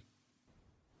like.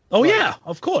 Oh, yeah,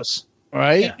 of course.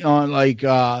 Right? Yeah. On like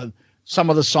some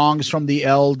of the songs from The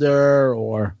Elder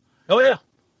or. Oh, yeah.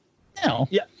 You know.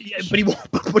 Yeah, but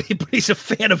he's a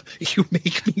fan of You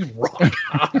Make Me Rock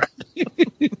Hard.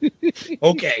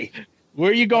 Okay. Where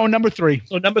are you going, number 3?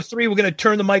 So number 3, we're going to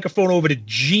turn the microphone over to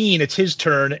Gene. It's his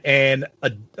turn, and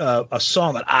a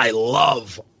song that I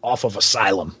love off of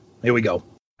Asylum. Here we go.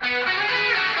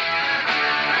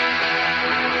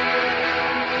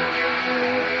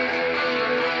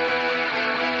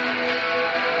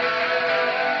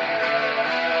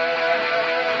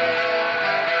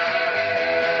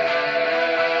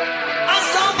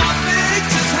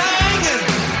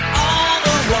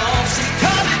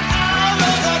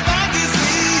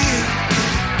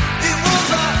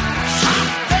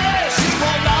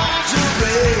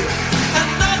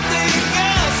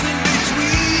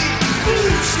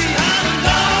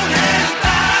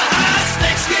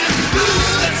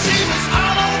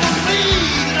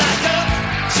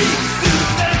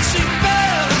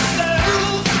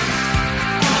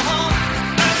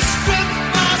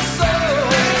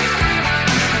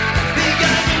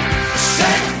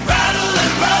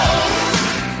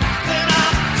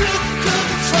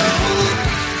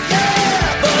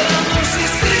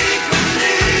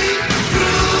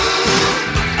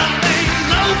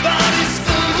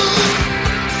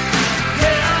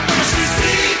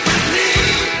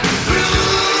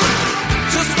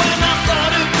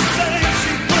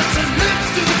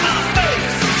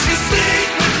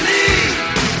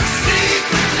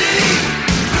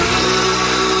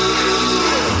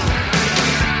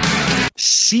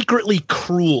 Secretly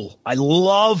Cruel. I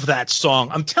love that song.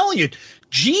 I'm telling you,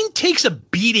 Gene takes a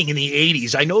beating in the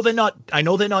 80s. I know they're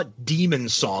not demon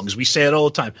songs. We say it all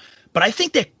the time. But I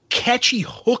think they're catchy,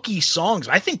 hooky songs.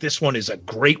 I think this one is a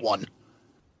great one.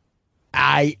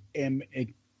 I am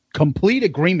in complete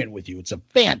agreement with you. It's a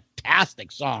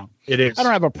fantastic song. It is. I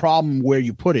don't have a problem where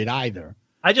you put it either.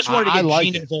 I just wanted to get like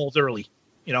Gene involved early.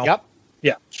 You know? Yep.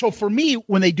 Yeah. So for me,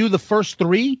 when they do the first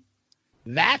 3,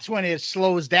 that's when it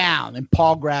slows down and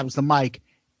Paul grabs the mic.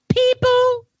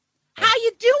 People, how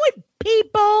you doing,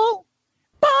 people?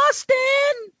 Boston.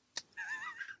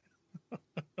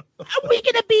 Are we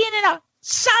going to be in an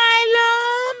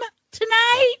asylum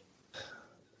tonight?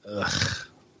 Ugh,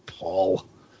 Paul.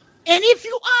 And if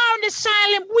you are in an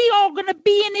asylum, we all going to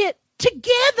be in it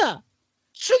together.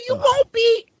 So you won't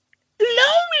be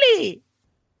lonely.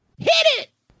 Hit it.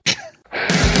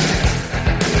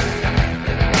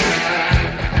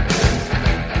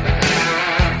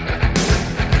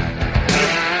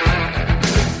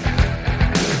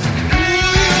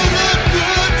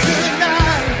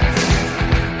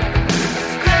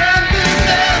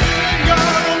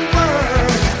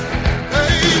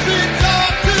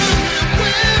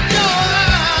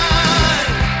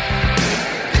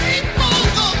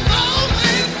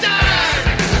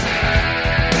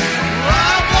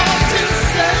 I want to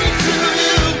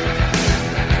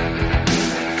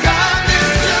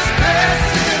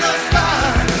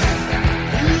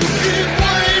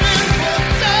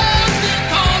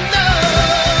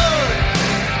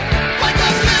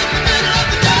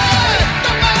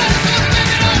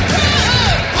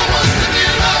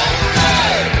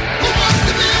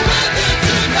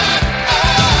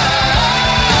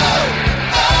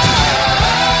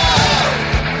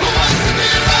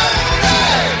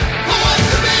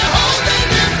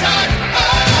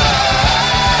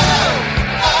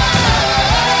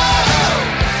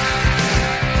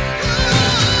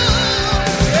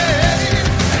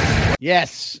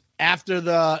Yes. After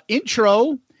the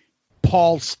intro,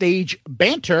 Paul's stage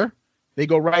banter, they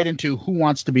go right into Who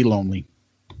Wants to Be Lonely.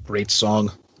 Great song.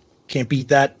 Can't beat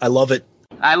that. I love it.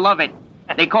 I love it.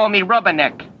 They call me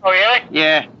Rubberneck. Oh, really?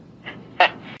 Yeah.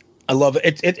 I love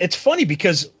it. It's funny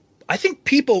because I think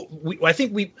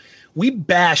we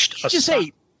bashed. Just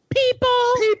say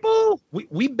people.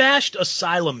 We bashed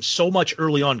Asylum so much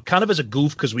early on, kind of as a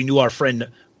goof because we knew our friend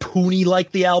Pooney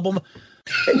liked the album.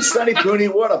 And Sonny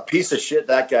Pooney, what a piece of shit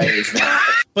that guy is now.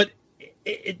 But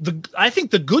I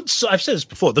think I've said this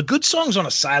before, the good songs on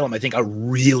Asylum I think are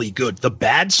really good. The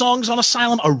bad songs on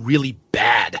Asylum are really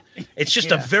bad. It's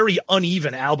just a very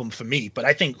uneven album for me, but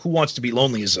I think Who Wants to Be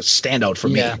Lonely is a standout for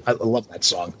me. I love that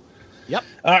song. Yep.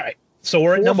 All right. So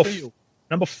we're at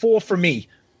number 4 for me.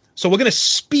 So we're going to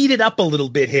speed it up a little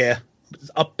bit here.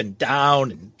 Up and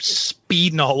down and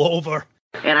speeding all over.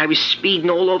 And I was speeding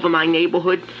all over my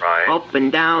neighborhood, up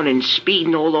and down and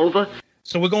speeding all over.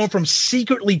 So we're going from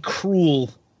Secretly Cruel,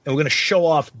 and we're going to show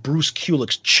off Bruce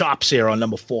Kulick's chops here on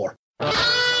number 4.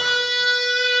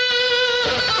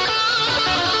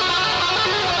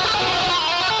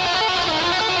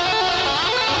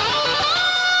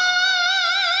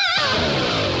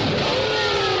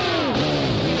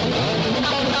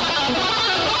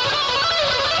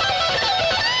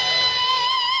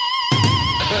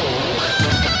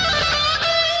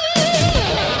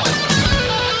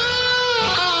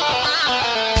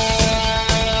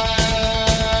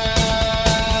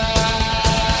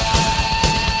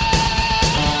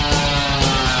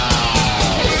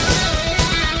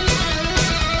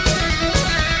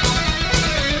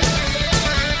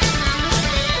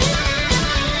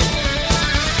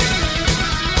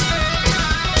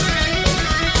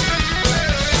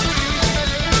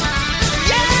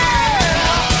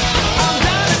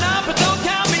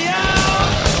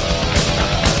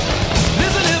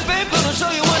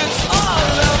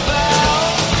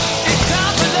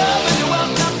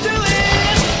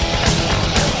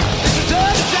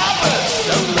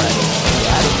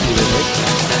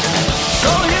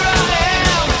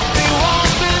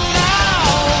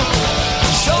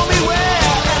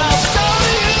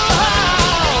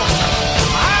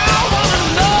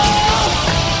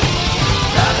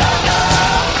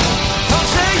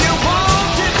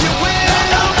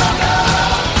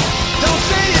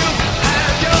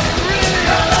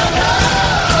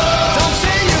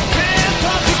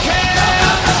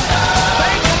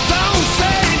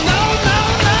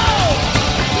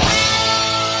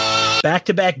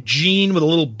 Back-to-back Gene with a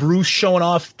little Bruce showing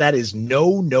off. That is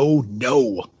no.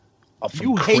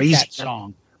 You hate that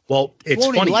song. Well, it's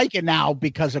funny. funny. Like it now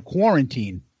because of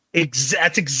quarantine.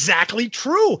 That's exactly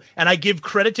true. And I give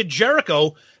credit to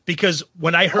Jericho because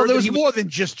when I heard there was more than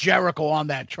just Jericho on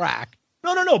that track.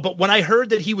 No. But when I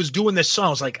heard that he was doing this song, I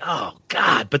was like, oh,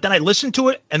 God. But then I listened to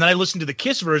it, and then I listened to the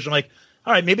Kiss version. I'm like,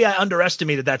 all right, maybe I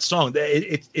underestimated that song.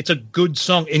 It's a good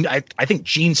song. And I think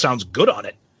Gene sounds good on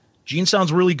it. Gene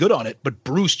sounds really good on it, but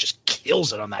Bruce just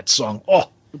kills it on that song. Oh,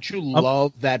 don't you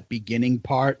love that beginning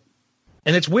part?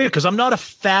 And it's weird because I'm not a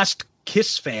fast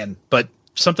Kiss fan, but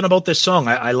something about this song,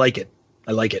 I like it.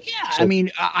 I like it. Yeah, so, I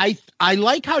mean, I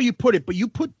like how you put it, but you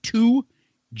put 2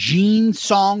 Gene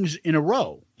songs in a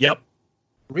row. Yep.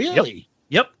 Really?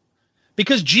 Yep.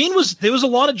 Because there was a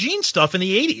lot of Gene stuff in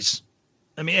the 80s.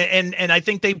 I mean, and I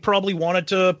think they probably wanted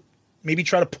to maybe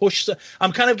try to push.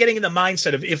 I'm kind of getting in the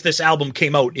mindset of if this album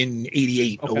came out in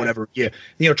 88 or whatever. Yeah.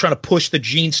 Trying to push the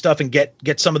Gene stuff and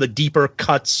get some of the deeper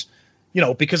cuts,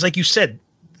 because like you said,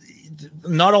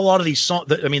 not a lot of these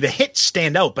songs, I mean, the hits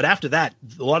stand out, but after that,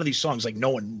 a lot of these songs, like no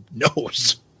one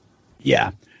knows. Yeah.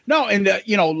 No. And,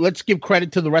 let's give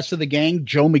credit to the rest of the gang.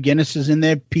 Joe McGinnis is in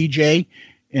there, PJ.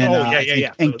 And,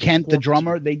 and Kent, the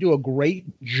drummer. They do a great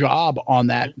job on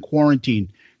that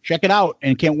Quarantine. Check it out,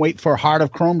 and can't wait for Heart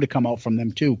of Chrome to come out from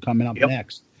them, too, coming up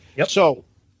next. Yep. So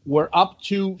we're up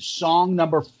to song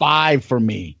number 5 for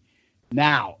me.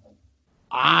 Now,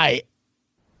 I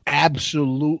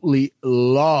absolutely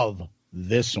love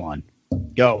this one.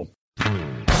 Go.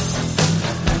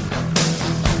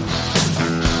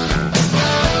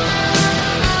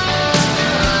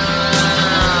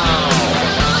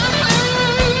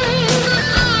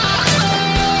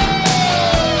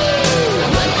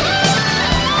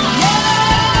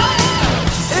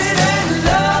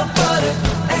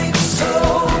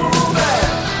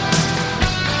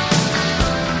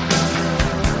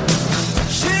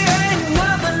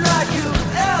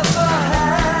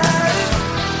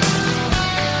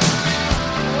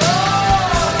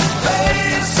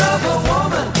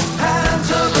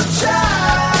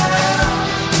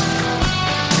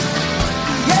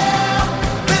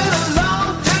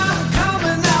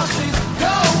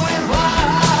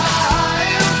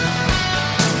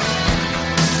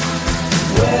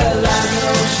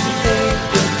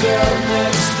 girl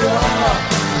next door.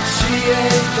 She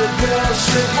ain't the girl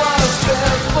she was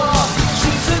before.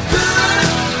 She's a good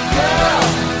girl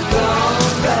gone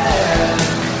bad.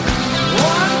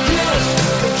 One kiss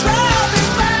will drive me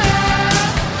mad.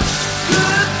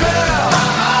 Good girl,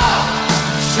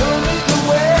 show me the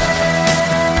way.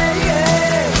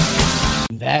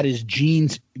 That is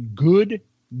Gene's Good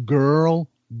Girl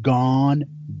Gone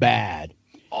Bad.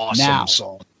 Awesome now,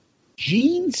 song.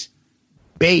 Gene's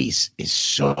bass is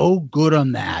so good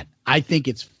on that. I think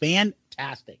it's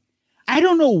fantastic. I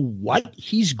don't know what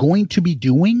he's going to be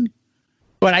doing,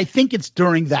 but I think it's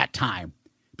during that time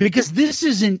because this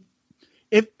isn't.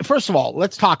 First of all,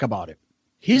 let's talk about it.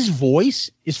 His voice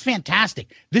is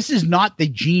fantastic. This is not the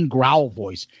Gene growl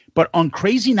voice, but on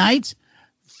Crazy Nights,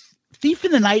 Thief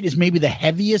in the Night is maybe the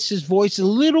heaviest his voice, a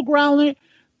little growl in it,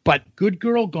 but Good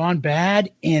Girl Gone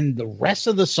Bad and the rest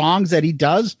of the songs that he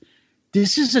does,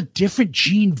 this is a different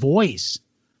Gene voice.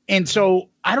 And so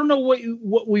I don't know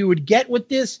what we would get with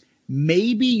this.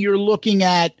 Maybe you're looking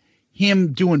at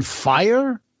him doing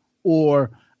Fire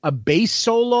or a bass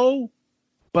solo,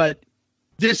 but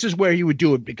this is where he would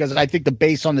do it because I think the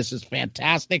bass on this is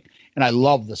fantastic and I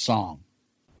love the song.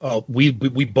 Oh, we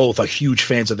both are huge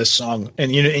fans of this song,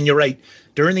 and you're right.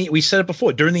 We said it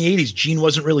before. During the '80s, Gene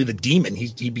wasn't really the demon.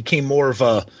 He became more of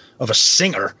a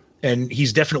singer, and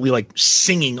he's definitely like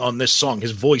singing on this song. His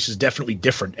voice is definitely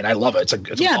different, and I love it. It's an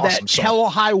awesome that song. Hell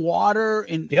or High Water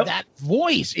and that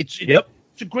voice. It's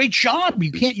a great job.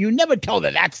 You never tell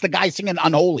that that's the guy singing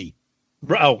Unholy.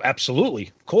 Oh, absolutely,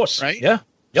 of course, right? Yeah.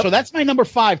 Yep. So that's my number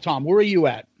 5, Tom. Where are you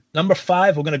at? Number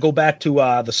 5, we're going to go back to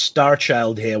the Star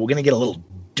Child here. We're going to get a little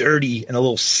dirty and a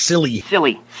little silly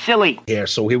here.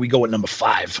 So here we go at number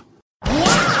 5.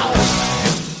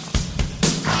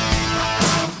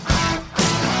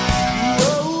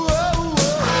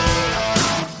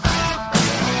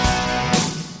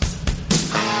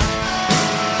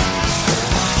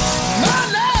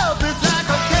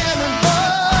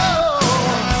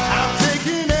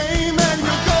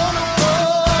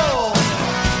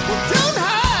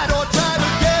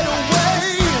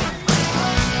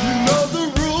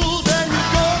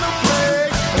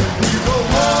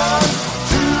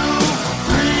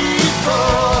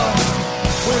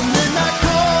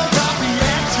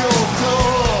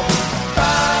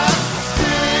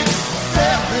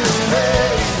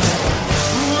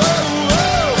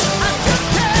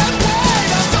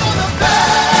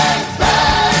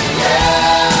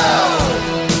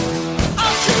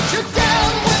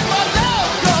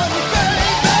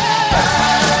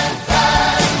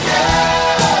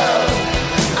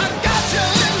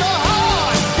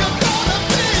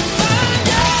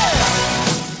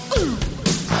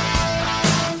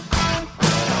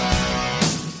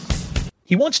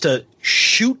 He wants to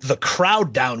shoot the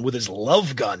crowd down with his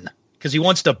love gun because he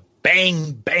wants to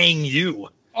bang you.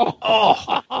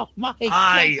 Oh my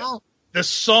God. The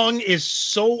song is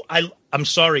so I'm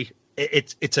sorry.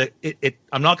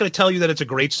 I'm not going to tell you that it's a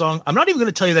great song. I'm not even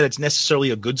going to tell you that it's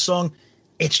necessarily a good song.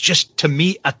 It's just, to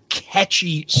me, a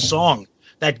catchy song.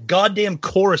 That goddamn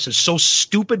chorus is so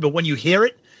stupid, but when you hear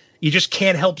it, you just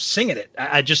can't help singing it.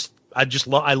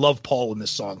 I love Paul in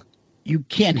this song. You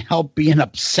can't help being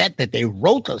upset that they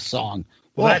wrote a song.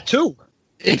 Well, that too.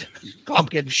 I'm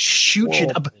going to shoot you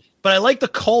up. But I like the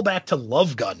callback to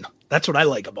Love Gun. That's what I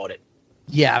like about it.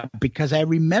 Yeah, because I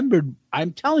remembered,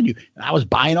 I'm telling you, I was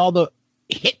buying all the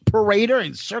Hit Parader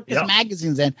and Circus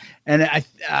magazines and I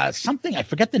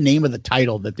forget the name of the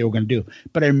title that they were going to do,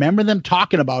 but I remember them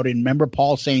talking about it and remember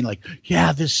Paul saying like,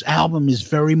 yeah, this album is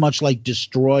very much like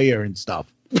Destroyer and stuff.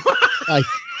 Like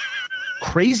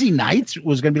Crazy Nights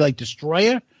was going to be like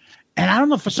Destroyer. And I don't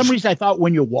know, for some reason I thought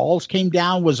When Your Walls Came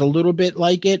Down was a little bit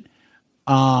like it.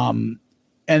 And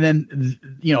then,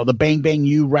 the Bang Bang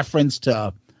You reference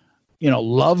to,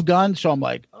 Love Gun. So I'm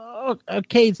like, oh,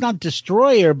 okay, it's not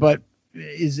Destroyer, but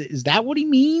is that what he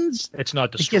means? It's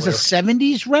not Destroyer. It's a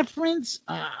 70s reference?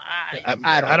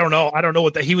 I don't know. I don't know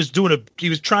what he was doing. He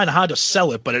was trying hard to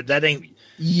sell it, but that ain't.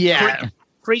 Yeah.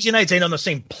 Crazy Nights ain't on the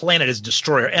same planet as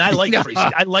Destroyer. And I like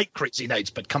I like Crazy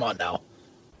Nights, but come on now.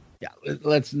 Yeah,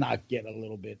 let's not get a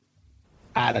little bit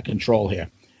out of control here.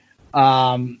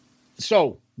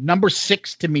 So number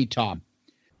 6 to me, Tom.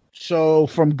 So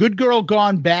from Good Girl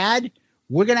Gone Bad,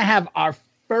 we're going to have our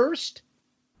first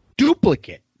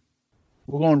duplicate.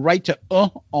 We're going right to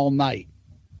All Night.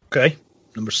 Okay.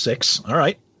 Number 6. All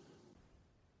right.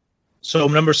 So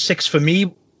number 6 for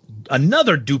me,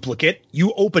 another duplicate.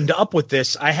 You opened up with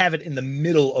this. I have it in the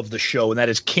middle of the show, and that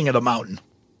is King of the Mountain.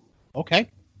 Okay.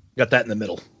 Got that in the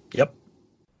middle. Yep.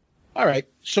 All right.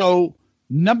 So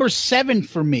number 7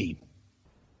 for me.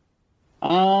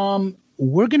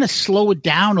 we're going to slow it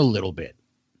down a little bit.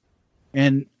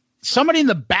 And somebody in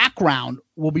the background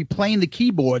will be playing the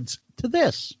keyboards to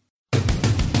this.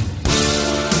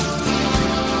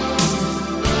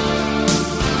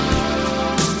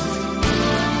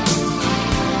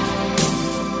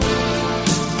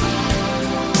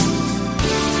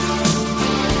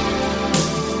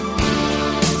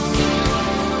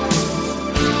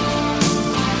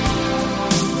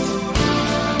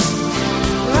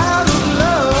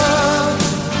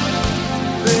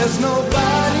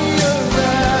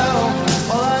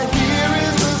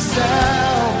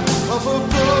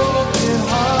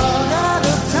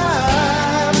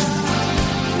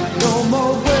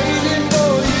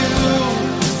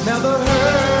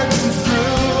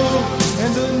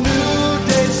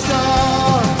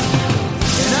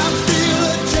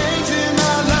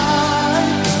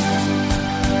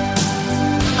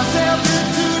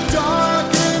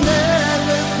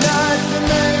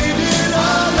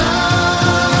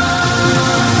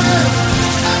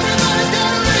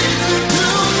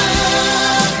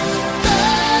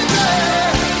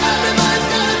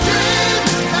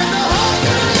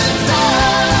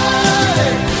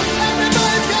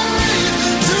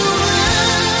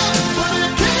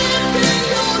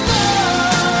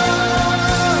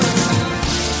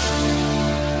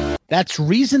 That's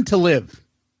Reason to Live.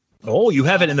 Oh, you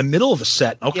have it in the middle of a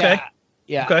set. Okay.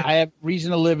 Yeah. Okay. I have Reason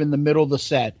to Live in the middle of the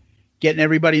set. Getting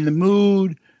everybody in the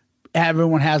mood.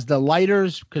 Everyone has the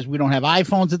lighters because we don't have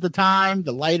iPhones at the time.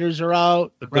 The lighters are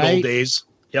out. The good old days.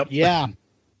 Yep. Yeah.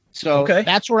 So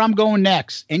that's where I'm going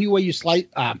next. Any way you slice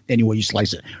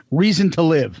it. Reason to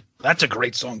Live. That's a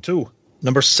great song too.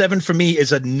 Number 7 for me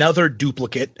is another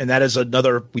duplicate, and that is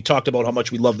another. We talked about how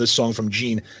much we love this song from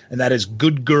Gene, and that is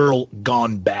 "Good Girl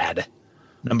Gone Bad."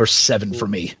 Number 7 for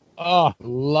me. Oh,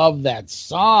 love that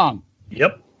song.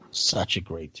 Yep. Such a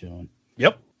great tune.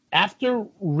 Yep. After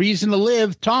Reason to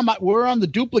Live, Tom, we're on the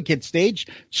duplicate stage.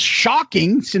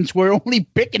 Shocking, since we're only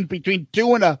picking between 2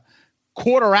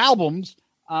 1/4 albums.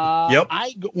 Yep.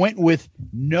 I went with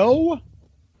No.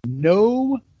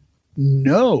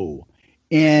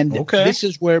 And this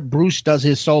is where Bruce does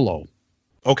his solo.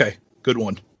 Okay, good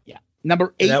one. Yeah.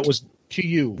 Number 8 that was to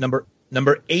you.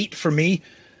 Number 8 for me.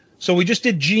 So we just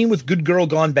did Gene with Good Girl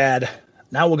Gone Bad.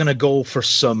 Now we're going to go for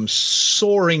some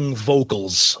soaring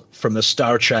vocals from the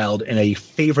Star Child and a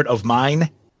favorite of mine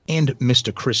and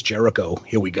Mr. Chris Jericho.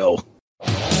 Here we go.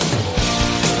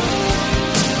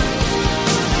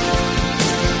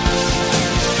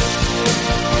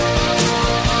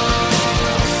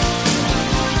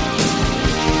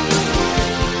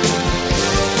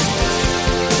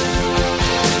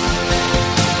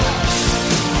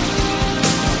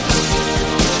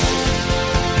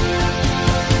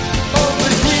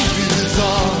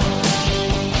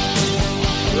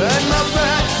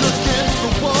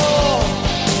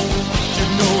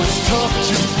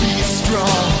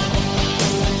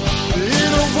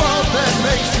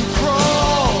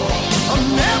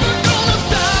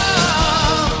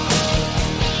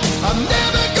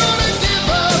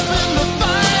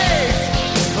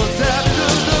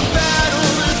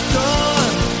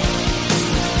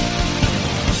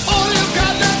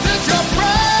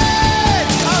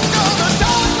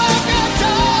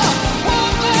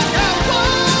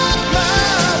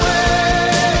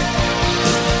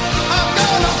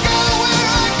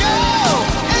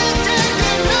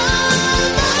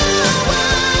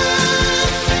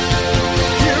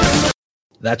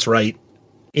 That's right.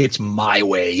 It's My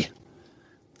Way.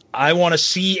 I want to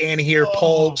see and hear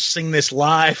Paul sing this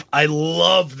live. I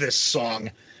love this song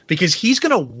because he's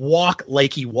going to walk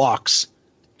like he walks,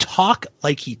 talk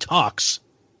like he talks,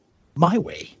 my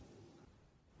way.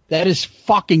 That is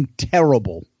fucking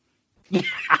terrible.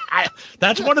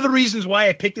 That's one of the reasons why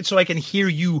I picked it, so I can hear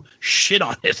you shit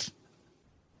on it.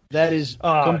 That is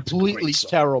completely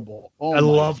terrible. Oh, I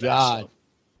love God. That.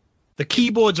 The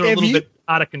keyboards are a little bit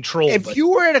out of control. If you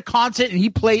were at a concert and he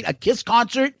played a Kiss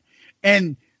concert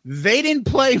and they didn't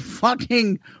play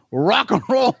fucking Rock and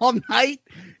Roll All Night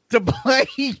to play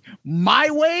My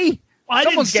Way, I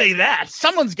didn't say that.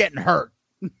 Someone's getting hurt.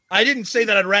 I didn't say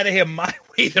that I'd rather hear My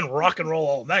Way than Rock and Roll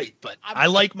All Night, but I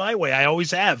like My Way. I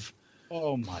always have.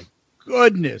 Oh, my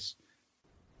goodness.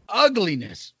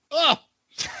 Ugliness. Ugh.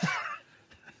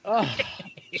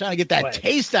 Trying to get that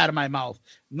taste out of my mouth.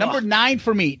 Number 9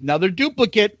 for me. Another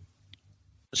duplicate.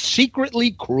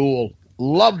 Secretly Cruel.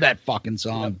 Love that fucking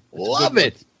song. Yep, love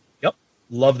it. Yep.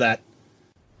 Love that.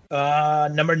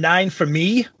 Number 9 for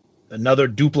me. Another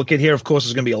duplicate here. Of course,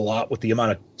 there's going to be a lot with the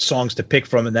amount of songs to pick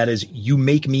from, and that is You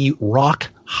Make Me Rock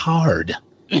Hard.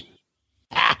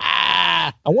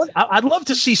 I'd love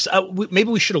to see. Maybe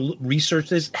we should have researched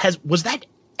this. Was that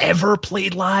ever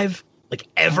played live? Like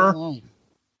ever?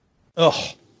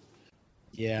 Oh,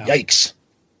 yeah. Yikes!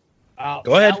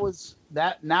 Go ahead.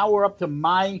 Now we're up to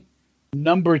my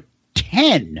number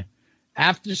 10.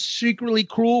 After Secretly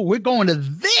Cruel, we're going to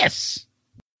this.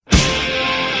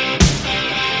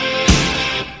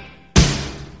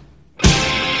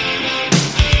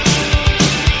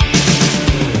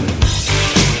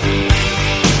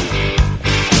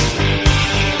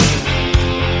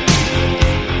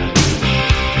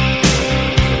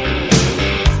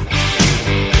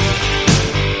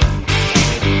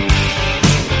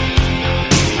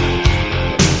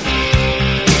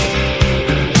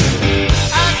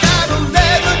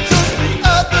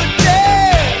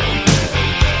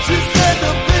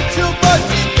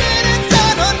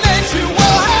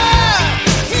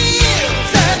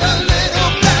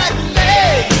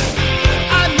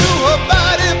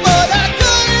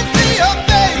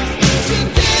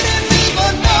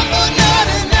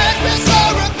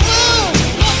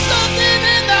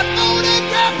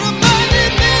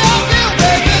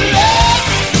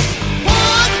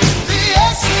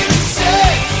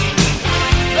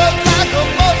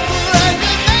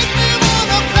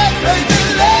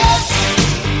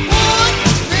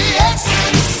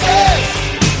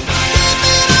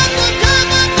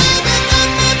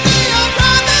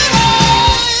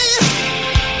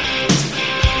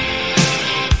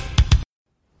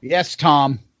 Yes,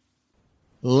 Tom.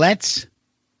 Let's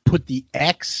put the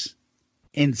X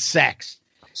in sex.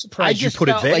 Surprised you put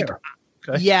it there. Like,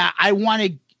 okay. Yeah, I want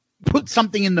to put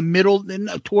something in the middle,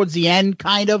 towards the end,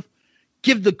 kind of.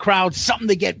 Give the crowd something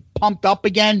to get pumped up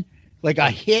again, like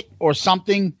a hit or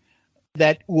something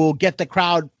that will get the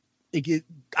crowd.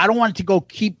 I don't want it to go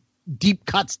keep deep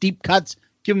cuts. Give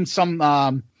them some,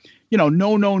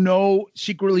 no,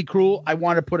 Secretly Cruel. I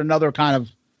want to put another kind of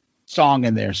song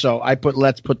in there. So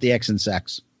let's put the X in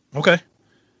sex. Okay.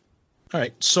 All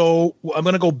right. So I'm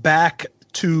going to go back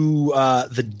to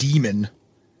the Demon.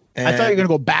 I thought you were going to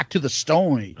go back to the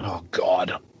Stone Age. Oh,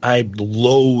 God. I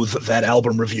loathe that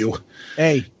album review.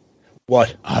 Hey.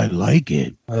 What? I like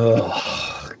it.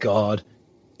 Oh, God.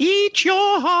 Eat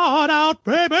your heart out,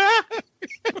 baby.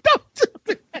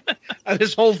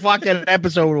 This whole fucking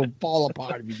episode will fall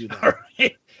apart if you do that.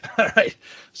 All right.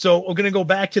 So we're going to go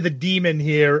back to the Demon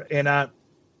here and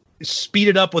speed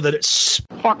it up with it.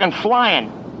 Fucking flying.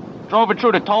 Drove it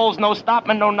through the tolls, no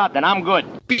stopping, no nothing. I'm good.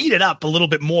 Beat it up a little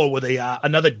bit more with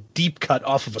another deep cut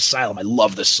off of Asylum. I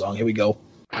love this song. Here we go.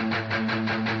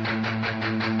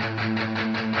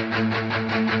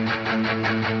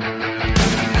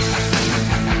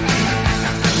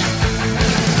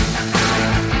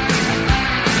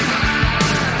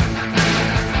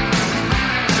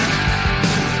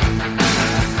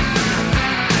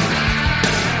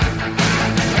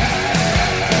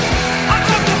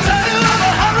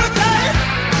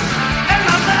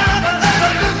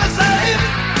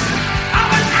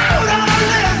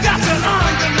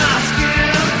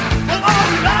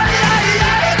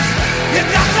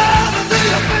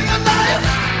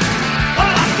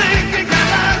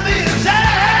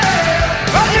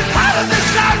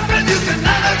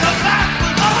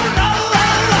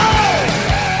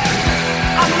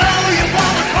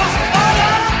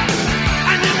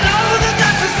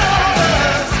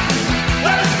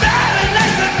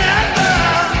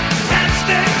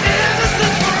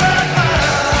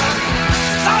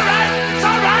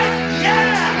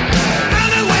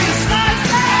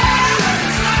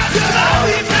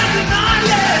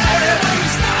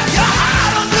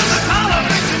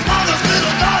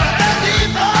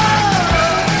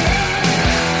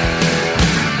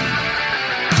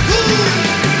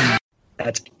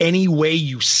 That's Any Way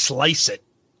You Slice It.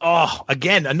 Oh,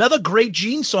 again, another great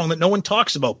Gene song that no one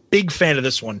talks about. Big fan of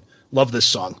this one. Love this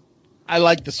song. I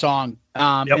like the song.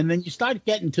 And then you start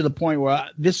getting to the point where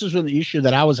this is the issue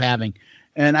that I was having.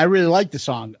 And I really like the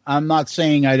song. I'm not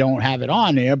saying I don't have it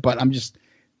on there, but I'm just,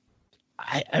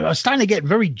 I was starting to get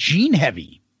very Gene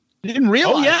heavy. I didn't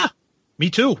realize. Oh, yeah. Me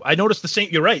too. I noticed the same.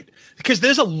 You're right. Because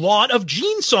there's a lot of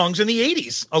Gene songs in the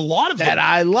 80s. A lot of that them.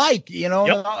 I like,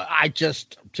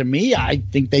 to me, I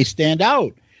think they stand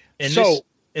out.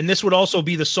 And this would also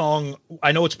be the song.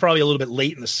 I know it's probably a little bit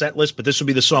late in the set list, but this would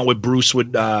be the song where Bruce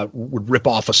would rip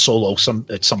off a solo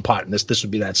at some part. And this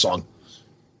would be that song.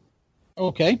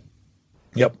 Okay.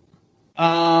 Yep.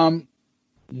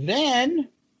 Then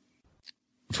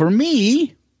for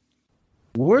me,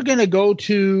 we're going to go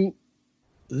to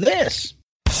this.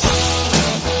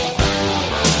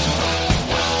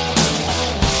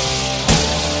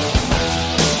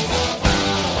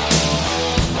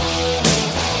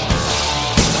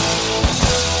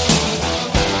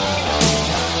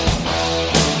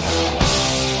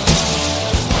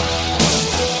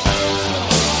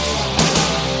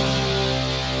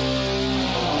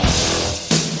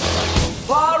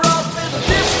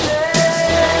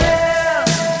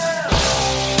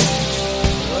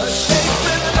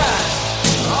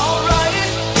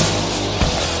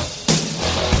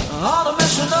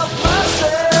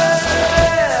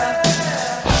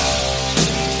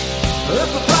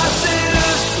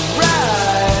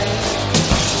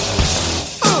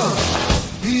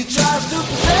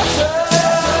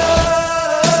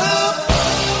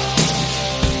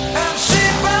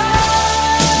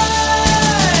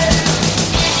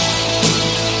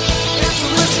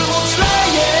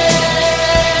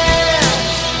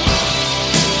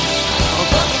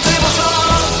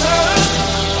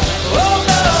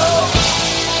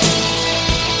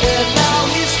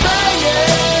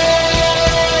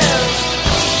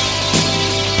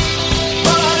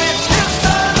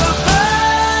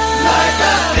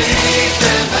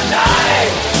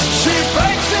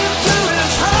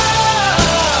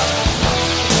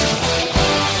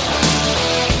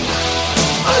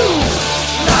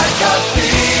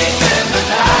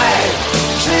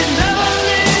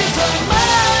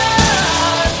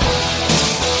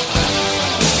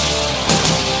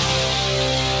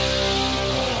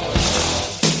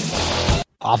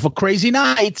 Off of Crazy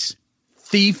Nights,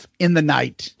 Thief in the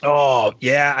Night. Oh,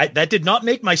 yeah. That did not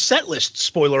make my set list,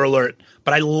 spoiler alert.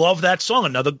 But I love that song.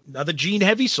 Another Gene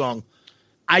Heavy song.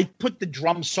 I put the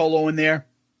drum solo in there.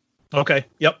 Okay.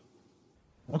 Yep.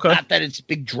 Okay. Not that it's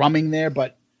big drumming there,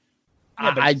 but,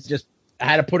 I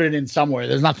had to put it in somewhere.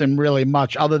 There's nothing really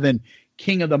much other than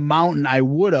King of the Mountain. I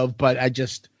would have, but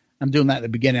I'm doing that at the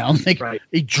beginning. I don't think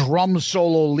a drum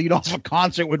solo lead off a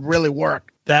concert would really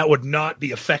work. That would not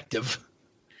be effective.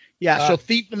 Yeah. So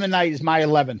Thief in the Night is my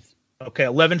 11th. Okay,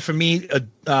 11 for me,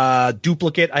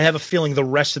 duplicate. I have a feeling the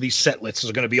rest of these set lists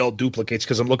are going to be all duplicates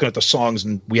because I'm looking at the songs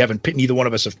and neither one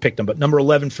of us have picked them. But number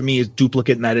 11 for me is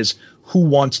duplicate, and that is Who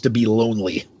Wants to Be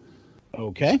Lonely.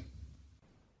 Okay.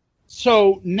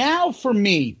 So now for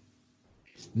me,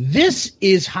 this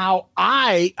is how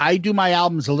I do my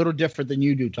albums a little different than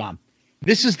you do, Tom.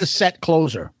 This is the set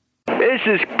closer. This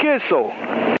is Kissel.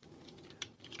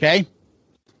 Okay.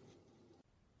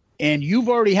 And you've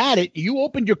already had it. You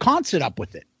opened your concert up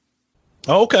with it.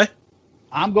 Oh, okay.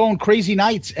 I'm going Crazy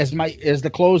Nights as the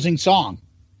closing song.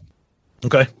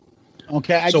 Okay.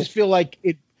 Okay. I just feel like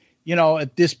it,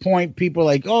 at this point, people are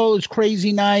like, oh, it's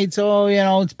Crazy Nights. Oh,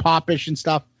 it's popish and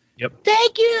stuff. Yep.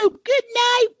 Thank you. Good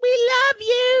night. We love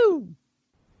you.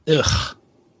 Ugh.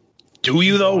 Do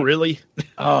you though? Really?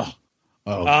 Oh.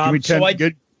 Give me 10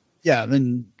 good. Yeah.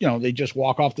 Then, they just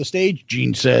walk off the stage.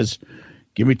 Gene says,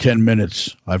 give me 10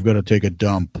 minutes. I've got to take a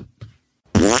dump.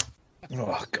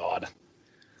 Oh, God.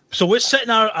 So we're setting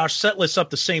our set list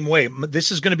up the same way.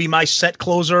 This is going to be my set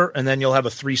closer, and then you'll have a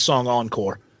 3-song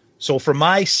encore. So for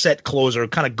my set closer,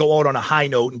 kind of go out on a high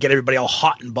note and get everybody all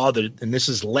hot and bothered, and this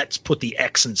is Let's Put the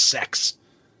X in Sex.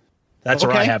 That's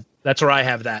where I have. That's where I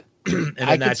have that. And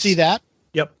I could see that.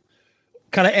 Yep.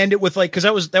 Kind of end it with because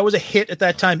that was a hit at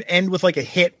that time. End with a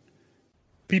hit.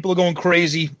 People are going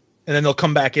crazy. And then they'll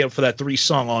come back in for that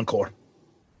 3-song encore.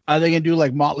 Are they going to do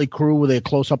like Motley Crue where they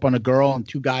close up on a girl and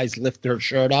 2 guys lift their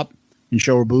shirt up and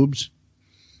show her boobs?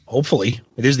 Hopefully.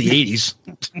 It is the 80s.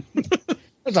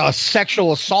 It's a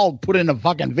sexual assault put in a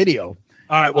fucking video.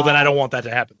 All right. Well, then I don't want that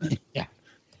to happen. Yeah.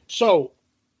 So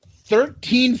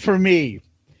 13 for me.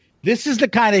 This is the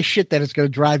kind of shit that is going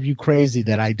to drive you crazy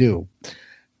that I do.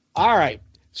 All right.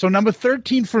 So number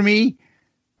 13 for me,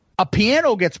 a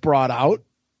piano gets brought out.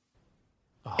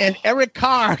 And Eric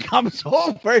Carr comes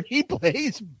over and he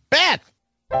plays Beth.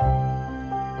 Beth,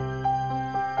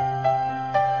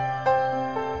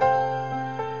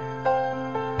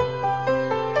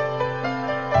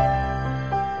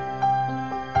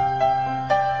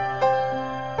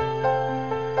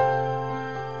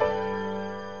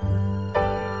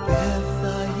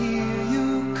 I hear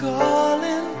you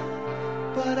calling,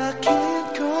 but I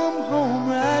can't come home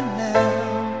right now.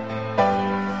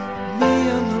 Me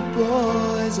and the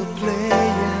boys are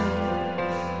playing,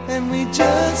 and we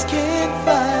just can't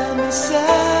find the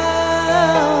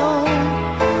sound.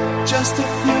 Just a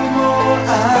few more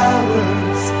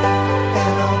hours,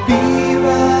 and I'll be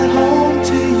right home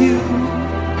to you.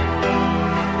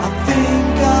 I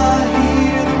think I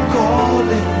hear them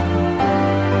calling.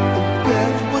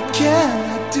 Beth, what can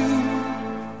I do?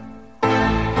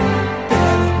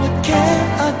 Beth, what can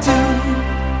I do?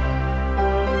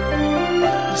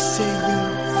 You say you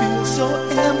feel so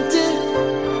empty,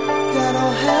 that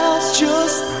our house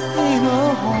just ain't a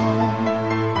home.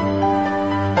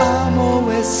 I'm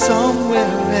always somewhere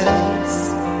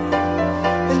else,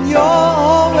 and you're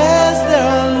always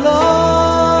there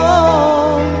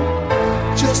alone.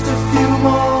 Just a few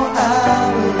more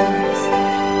hours,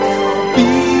 and I'll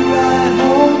be right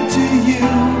home to you.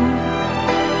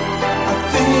 I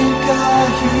think I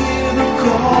hear them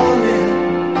calling.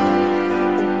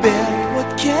 Oh, Beth, what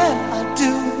can I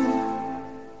do?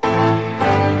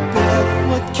 Beth,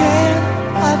 what can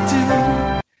I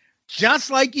do?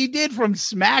 Just like he did from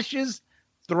Smashes,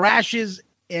 Thrashes,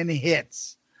 and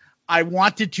Hits. I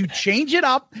wanted to change it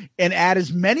up and add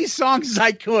as many songs as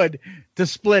I could to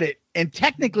split it. And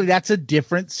technically, that's a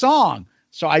different song.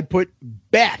 So I put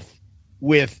Beth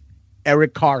with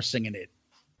Eric Carr singing it.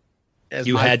 As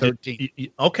You my had 13.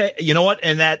 okay. You know what?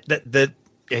 And that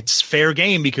it's fair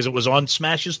game because it was on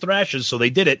Smashes Thrashes, so they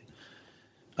did it.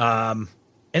 And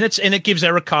it gives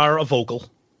Eric Carr a vocal.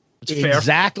 It's fair.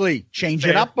 Exactly. Change it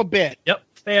Fair. up a bit. Yep,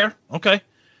 fair. Okay.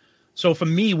 So for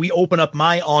me, we open up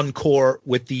my encore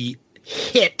with the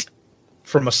hit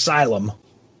from Asylum.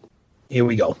 Here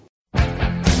we go.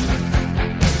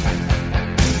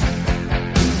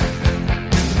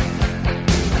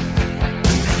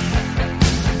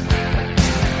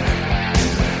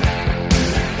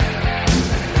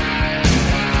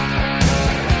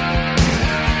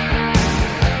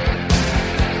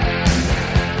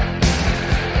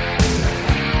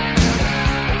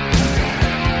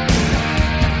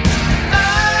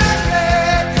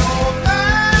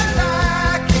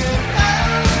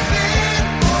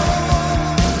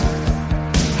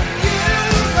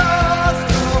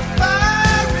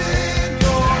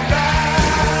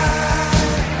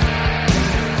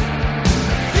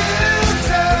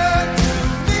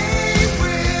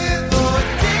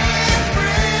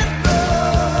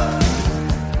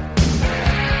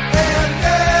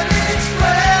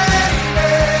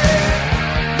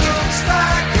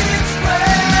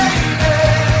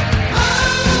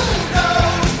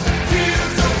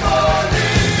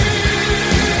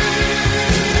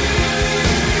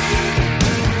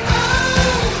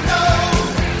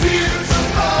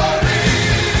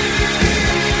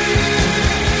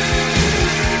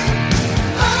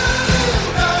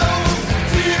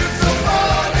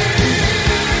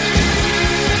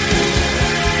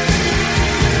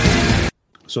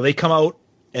 So they come out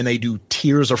and they do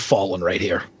Tears Are Falling right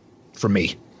here for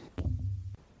me.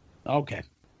 Okay.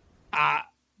 I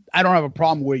don't have a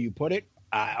problem where you put it.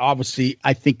 Obviously,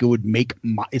 I think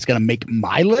it's going to make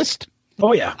my list.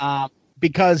 Oh, yeah.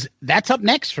 Because that's up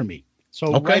next for me.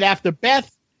 So right after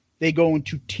Beth, they go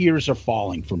into Tears Are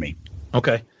Falling for me.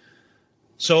 Okay.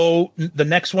 So the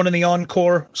next one in the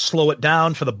encore, Slow It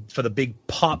Down for the big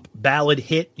pop ballad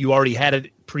hit. You already had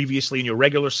it previously in your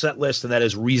regular set list, and that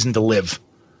is Reason to Live.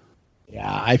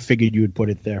 Yeah, I figured you would put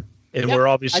it there. And we're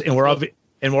obviously going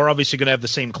to have the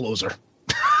same closer.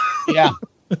 Yeah.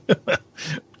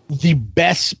 The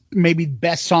best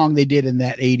song they did in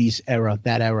that 80s era,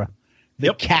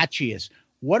 the catchiest.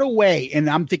 What a way. And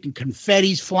I'm thinking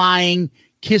confetti's flying,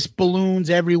 kiss balloons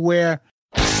everywhere.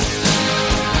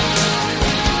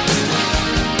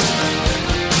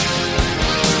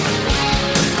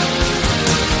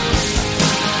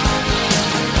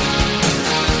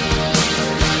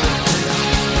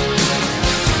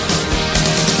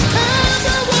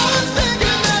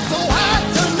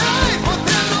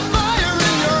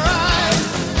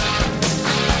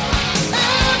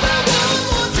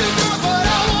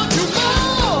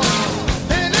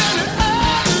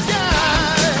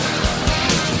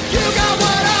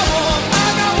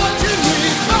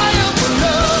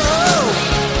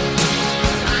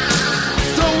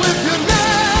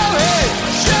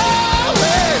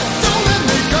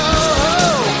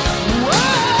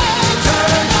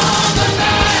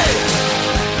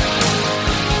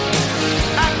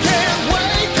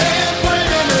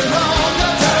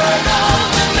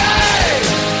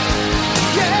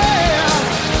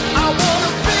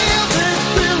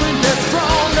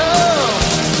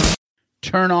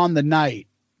 Turn on the night,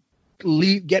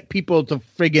 get people to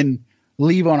friggin'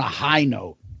 leave on a high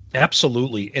note.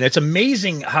 Absolutely. And it's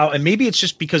amazing how, and maybe it's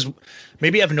just because,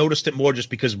 maybe I've noticed it more just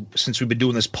because since we've been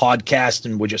doing this podcast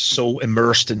and we're just so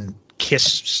immersed in Kiss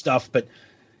stuff, but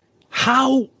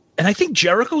how, and I think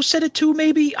Jericho said it too,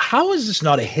 maybe, how is this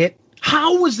not a hit?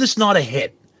 How was this not a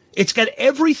hit? It's got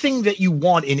everything that you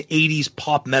want in 80s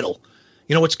pop metal.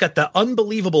 You know, it's got the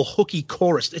unbelievable hooky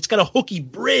chorus. It's got a hooky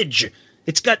bridge.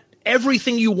 It's got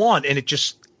everything you want, and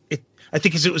I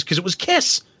think it was because it was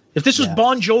Kiss. If this was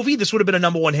Bon Jovi, this would have been a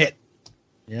number one hit.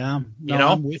 Yeah, no, you know,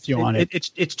 I'm with you on it.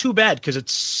 It's too bad because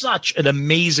it's such an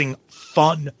amazing,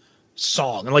 fun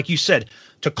song, and like you said,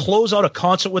 to close out a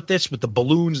concert with this, with the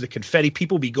balloons, the confetti,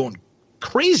 people be going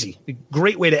crazy. A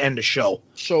great way to end a show.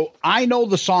 So I know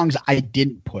the songs I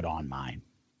didn't put on mine.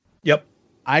 Yep.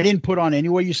 I didn't put on Any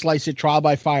Way You Slice It, Trial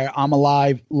by Fire, I'm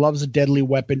Alive, Love's a Deadly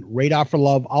Weapon, Radar for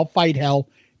Love, I'll Fight Hell,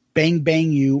 Bang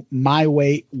Bang You, My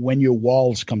Way, When Your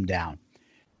Walls Come Down.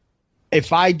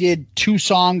 If I did two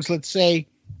songs, let's say,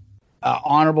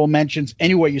 honorable mentions,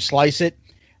 Any Way You Slice It,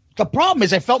 the problem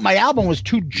is I felt my album was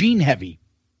too Gene heavy.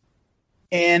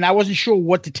 And I wasn't sure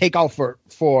what to take out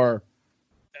for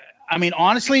I mean,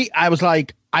 honestly, I was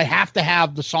like, I have to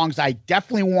have the songs I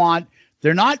definitely want.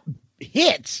 They're not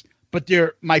hits, but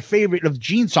they're my favorite of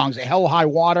Gene songs, Hell High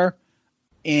Water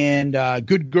and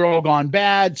Good Girl Gone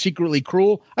Bad, Secretly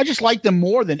Cruel. I just like them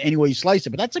more than Any Way You Slice It,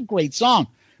 but that's a great song.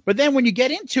 But then when you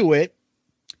get into it,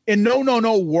 and No No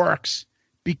No works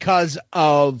because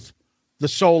of the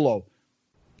solo.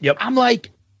 Yep. I'm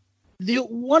like, the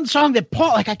one song that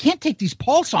Paul, like I can't take these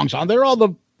Paul songs on. They're all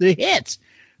the hits,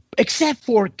 except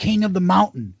for King of the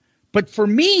Mountain. But for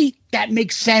me, that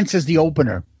makes sense as the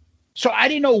opener. So I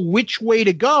didn't know which way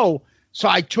to go. So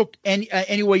I took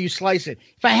Any Way You Slice It.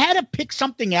 If I had to pick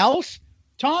something else,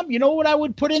 Tom, you know what I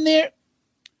would put in there?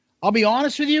 I'll be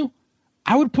honest with you.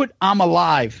 I would put I'm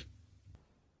Alive.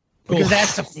 Because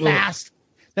that's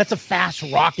a fast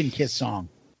rock and Kiss song.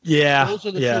 Yeah. Those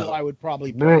are the two I would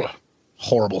probably pick.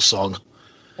 Horrible song.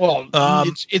 Well,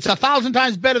 it's 1,000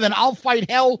 times better than I'll Fight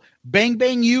Hell, Bang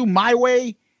Bang You, My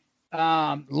Way,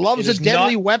 Love's a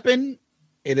Deadly Weapon.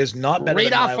 It is not better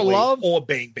Radar than for Love or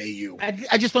Bang Bang You.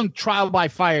 I just think Trial by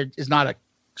Fire is not a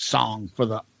song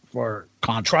for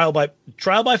Trial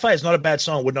by Fire is not a bad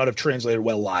song. Would not have translated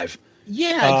well live.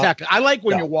 Yeah, exactly. I like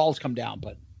When Your Walls Come Down,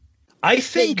 but I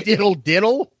think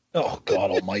diddle. Oh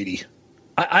God Almighty!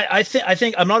 I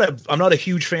think I'm not a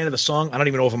huge fan of the song. I don't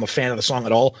even know if I'm a fan of the song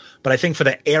at all. But I think for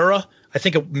the era, I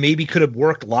think it maybe could have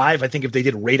worked live. I think if they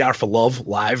did Radar for Love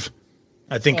live.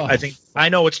 I know.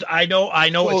 Oh, it's is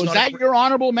that your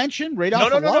honorable mention? Radar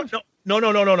for Love? No.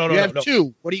 You have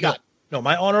two. What do you got? No,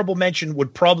 my honorable mention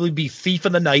would probably be Thief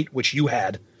in the Night, which you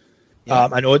had. Yeah.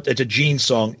 I know it's a Gene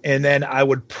song. And then I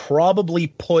would probably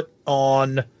put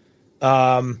on,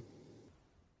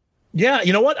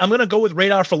 you know what? I'm going to go with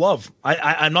Radar for Love.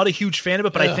 I'm not a huge fan of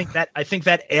it, but I think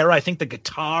that era, I think the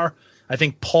guitar, I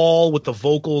think Paul with the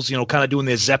vocals, kind of doing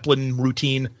their Zeppelin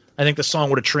routine. I think the song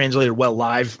would have translated well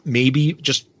live, maybe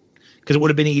just because it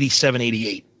would have been 87,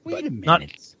 88. Wait a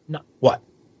minute. Not what?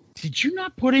 Did you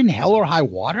not put in Hell or High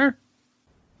Water?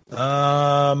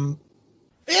 Ew.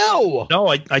 No,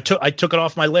 I took it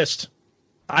off my list.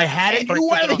 I had it. And you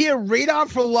wanted to hear Radar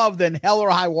for Love than Hell or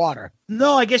High Water.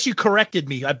 No, I guess you corrected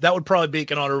me. That would probably make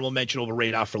an honorable mention over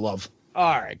Radar for Love.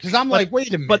 All right, because I'm like,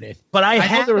 wait a minute. But I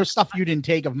know there was stuff you didn't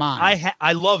take of mine.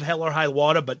 I love Hell or High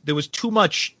Water, but there was too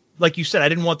much. Like you said, I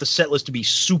didn't want the set list to be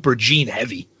super Gene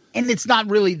heavy. And it's not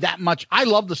really that much. I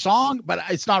love the song, but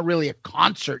it's not really a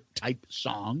concert type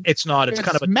song. It's not. It's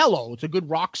kind of mellow. It's a good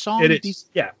rock song. It is.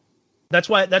 Yeah. That's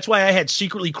why I had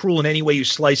Secretly Cruel in Any Way You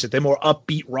Slice It. They're more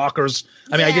upbeat rockers.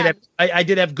 I mean, I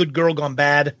did have Good Girl Gone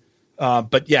Bad,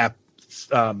 but yeah,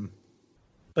 the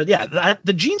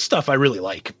Gene stuff I really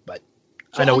like. But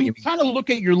so I know what you mean. Trying to look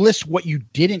at your list, what you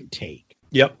didn't take.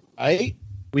 Yep. Right.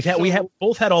 We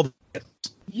both had all.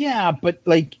 Yeah, but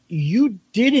like you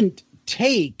didn't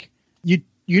take you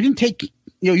didn't take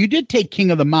you did take King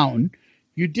of the Mountain.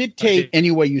 You did take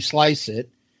Any Way You Slice It,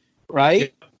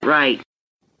 right? Right.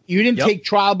 You didn't take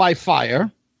Trial by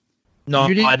Fire. No,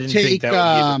 you didn't I didn't think that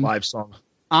would be a live song.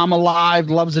 I'm Alive,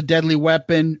 Love's a Deadly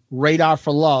Weapon, Radar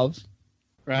for Love,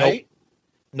 right?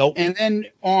 Nope. And then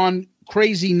on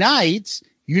Crazy Nights,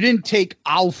 you didn't take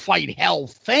I'll Fight Hell.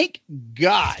 Thank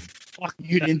God. Fuck,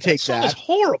 you didn't take that. That song is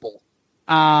horrible.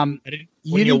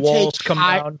 You didn't take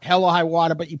Hell or High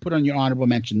Water, but you put on your honorable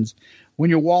mentions. When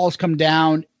Your Walls Come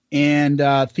Down and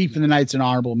Thief in the Night's an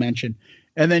honorable mention.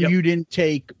 And then you didn't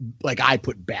take, like I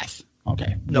put Beth.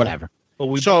 Okay, whatever. Well,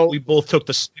 we both took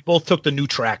the new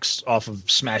tracks off of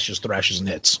Smashes, Thrashes, and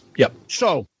Hits. Yep.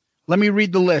 So let me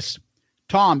read the list.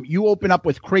 Tom, you open up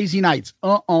with Crazy Nights,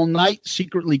 All Night,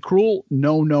 Secretly Cruel,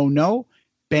 No, No, No,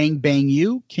 Bang Bang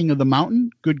You, King of the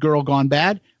Mountain, Good Girl Gone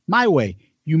Bad, My Way,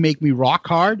 You Make Me Rock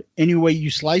Hard, Any Way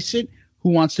You Slice It,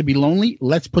 Who Wants to Be Lonely,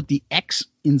 Let's Put the X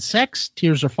in Sex,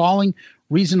 Tears Are Falling,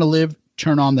 Reason to Live,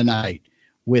 Turn on the Night,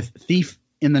 with Thief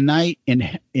in the Night and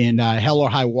Hell or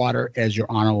High Water as your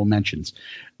honorable mentions.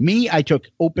 Me, I took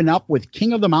Open Up with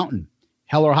King of the Mountain,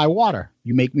 Hell or High Water,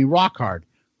 You Make Me Rock Hard,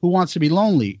 Who Wants to Be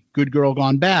Lonely, Good Girl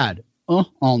Gone Bad,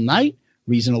 All Night,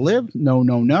 Reason to Live, No,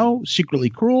 No, No, Secretly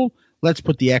Cruel, Let's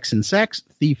Put the X in Sex,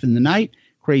 Thief in the Night,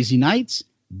 Crazy Nights,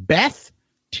 Beth,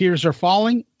 Tears Are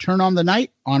Falling, Turn on the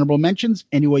Night, honorable mentions,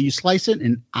 Any Way You Slice It,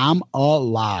 and I'm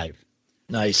Alive.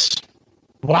 Nice.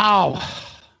 Wow.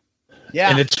 Yeah.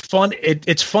 And it's fun.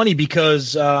 It's funny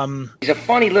because he's a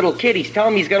funny little kid. He's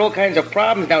telling me he's got all kinds of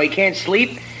problems now. He can't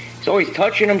sleep. He's always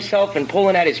touching himself and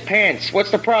pulling at his pants.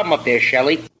 What's the problem up there,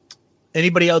 Shelley?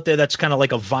 Anybody out there that's kind of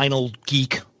like a vinyl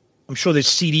geek, I'm sure there's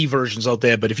CD versions out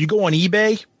there, but if you go on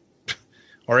eBay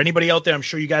or anybody out there, I'm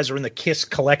sure you guys are in the Kiss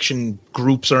collection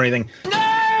groups or anything.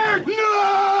 Nerd!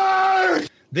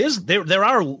 There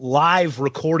are live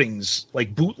recordings,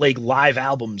 like bootleg live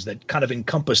albums that kind of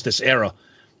encompass this era.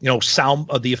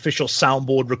 The official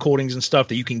soundboard recordings and stuff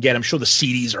that you can get. I'm sure the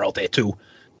CDs are out there too.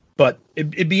 But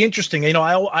it'd be interesting.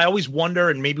 I always wonder,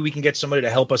 and maybe we can get somebody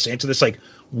to help us answer this, like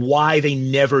why they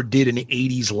never did an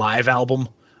 80s live album.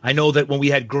 I know that when we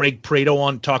had Greg Prato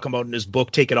on talking about in his book,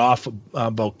 Take It Off,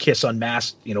 about Kiss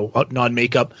Unmasked,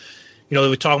 non-makeup, they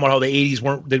were talking about how the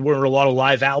 80s there weren't a lot of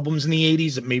live albums in the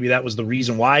 80s. Maybe that was the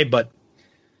reason why, but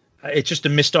it's just a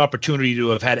missed opportunity to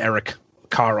have had Eric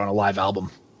Carr on a live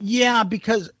album. Yeah,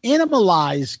 because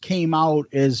Animalize came out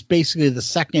as basically the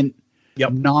second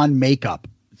non-makeup.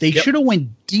 They should have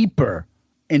went deeper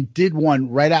and did one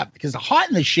right up because the Hot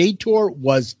in the Shade tour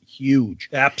was huge.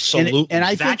 Absolutely. And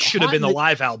I that think should have been the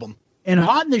live album. And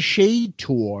Hot in the Shade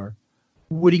tour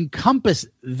would encompass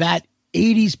that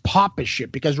 80s pop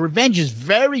shit because Revenge is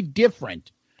very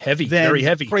different. Heavy, very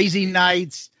heavy. Crazy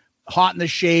Nights, Hot in the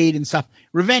Shade and stuff.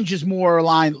 Revenge is more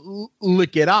aligned,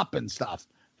 lick it up and stuff.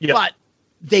 Yep. But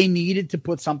they needed to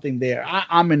put something there.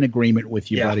 I'm in agreement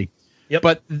with you, buddy. Yep.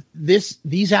 But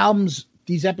these albums,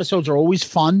 these episodes are always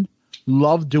fun.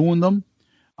 Love doing them.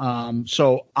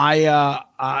 So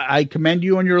I commend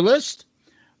you on your list.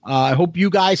 I hope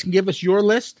you guys can give us your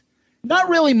list. Not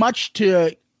really much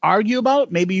to argue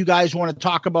about. Maybe you guys want to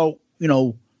talk about,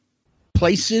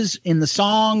 places in the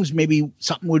songs. Maybe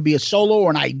something would be a solo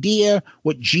or an idea,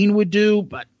 what Gene would do.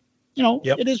 But,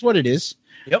 it is what it is.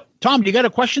 Yep. Tom, do you got a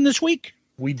question this week?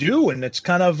 We do, and it's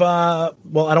kind of, I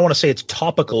don't want to say it's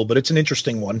topical, but it's an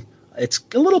interesting one. It's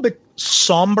a little bit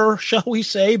somber, shall we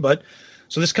say, but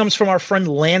so this comes from our friend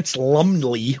Lance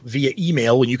Lumley via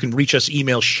email, and you can reach us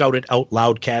email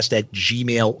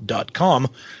shoutitoutloudcast@gmail.com.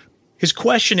 His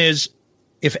question is,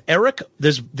 if Eric,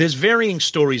 there's varying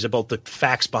stories about the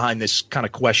facts behind this kind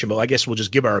of question, but I guess we'll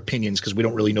just give our opinions because we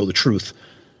don't really know the truth.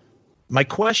 My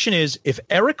question is, if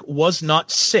Eric was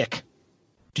not sick,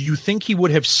 do you think he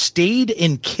would have stayed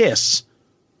in KISS,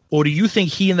 or do you think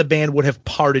he and the band would have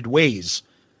parted ways?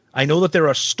 I know that there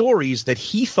are stories that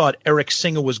he thought Eric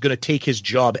Singer was going to take his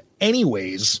job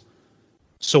anyways,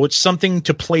 so it's something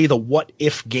to play the what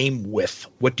if game with.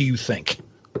 What do you think?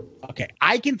 Okay,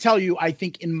 I can tell you, I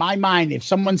think in my mind, if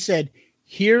someone said,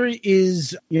 here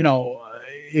is,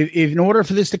 if in order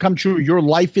for this to come true, your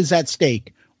life is at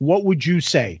stake, what would you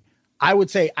say? I would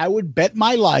say I would bet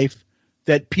my life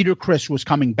that Peter Criss was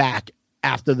coming back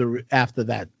after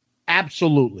that.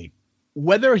 Absolutely.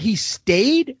 Whether he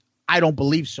stayed, I don't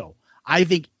believe so. I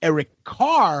think Eric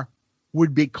Carr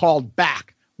would be called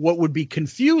back. What would be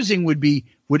confusing would be,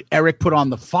 would Eric put on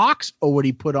the Fox or would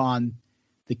he put on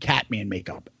the Catman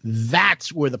makeup?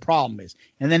 That's where the problem is.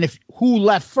 And then who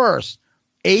left first,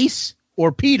 Ace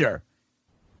or Peter?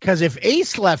 Because if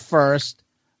Ace left first,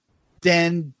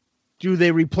 then do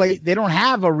they replace? They don't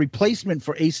have a replacement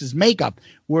for Ace's makeup,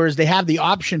 whereas they have the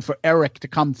option for Eric to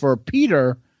come for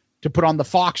Peter to put on the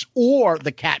Fox or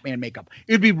the Catman makeup.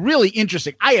 It would be really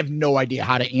interesting. I have no idea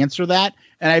how to answer that,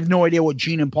 and I have no idea what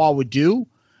Gene and Paul would do.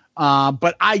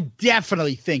 But I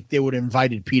definitely think they would have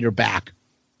invited Peter back.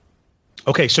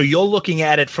 Okay, so you're looking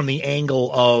at it from the angle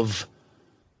of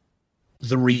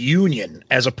the reunion,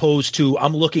 as opposed to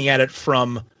I'm looking at it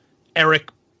from Eric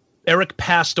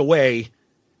passed away,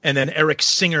 and then Eric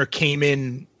Singer came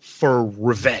in for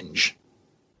revenge.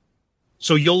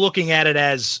 So you're looking at it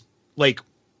as like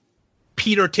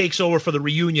Peter takes over for the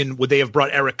reunion. Would they have brought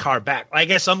Eric Carr back? I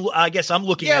guess I'm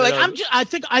looking at it. I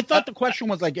thought the question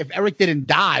was like, if Eric didn't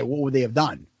die, what would they have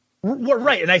done?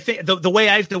 Right, and I think the way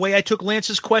I took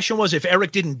Lance's question was, if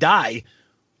Eric didn't die,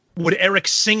 would Eric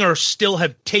Singer still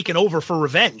have taken over for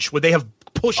revenge? Would they have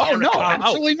pushed Eric Carr out?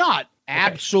 Absolutely not. Okay.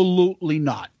 Absolutely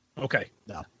not. Okay.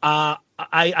 No.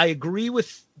 I agree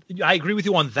with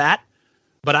you on that,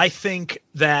 but I think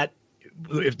that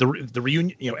if the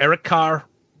reunion, Eric Carr,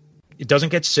 it doesn't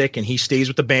get sick and he stays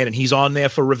with the band and he's on there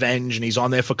for revenge and he's on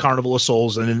there for Carnival of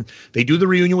Souls, and then they do the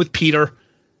reunion with Peter.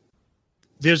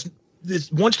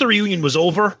 Once the reunion was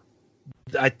over,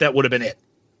 that would have been it.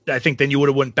 I think then you would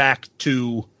have went back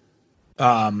to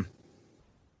the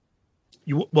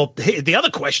other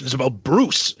question is about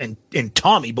Bruce and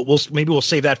Tommy, but maybe we'll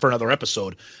save that for another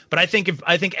episode. But I think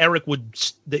Eric would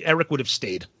have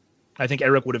stayed. I think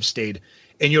Eric would have stayed.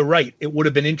 And you're right, it would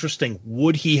have been interesting.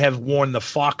 Would he have worn the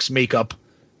Fox makeup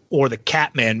or the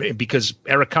Catman? Because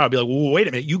Eric Carr would be like, well, wait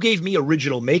a minute, you gave me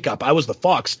original makeup. I was the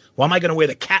Fox. Why am I going to wear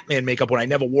the Catman makeup when I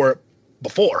never wore it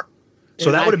before? So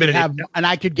and that would have been and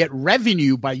I could get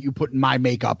revenue by you putting my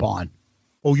makeup on.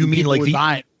 Oh, you mean like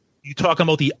you talking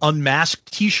about the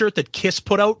Unmasked T-shirt that Kiss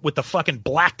put out with the fucking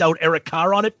blacked out Eric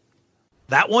Carr on it?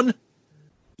 That one?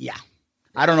 Yeah.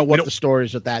 I don't know what the story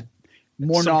is with that.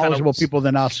 More knowledgeable people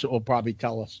than us will probably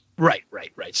tell us. Right.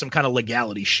 Some kind of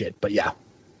legality shit, but yeah.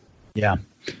 Yeah.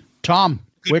 Tom,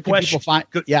 where can people find?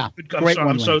 Great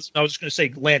one, Lance. I was just going to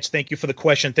say, Lance, thank you for the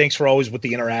question. Thanks for always with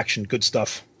the interaction. Good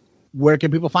stuff. Where can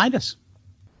people find us?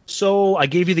 So I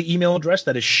gave you the email address.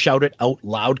 That is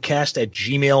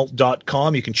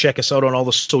shoutitoutloudcast@gmail.com. You can check us out on all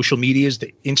the social medias,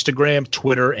 the Instagram,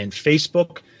 Twitter, and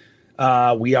Facebook.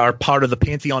 We are part of the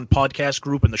Pantheon podcast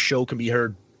group, and the show can be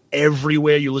heard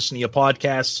everywhere you listen to your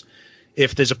podcasts.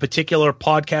 If there's a particular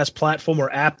podcast platform or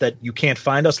app that you can't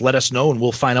find us, let us know and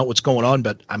we'll find out what's going on.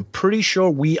 But I'm pretty sure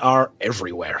we are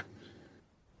everywhere.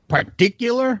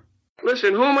 Particular?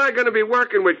 Listen, who am I going to be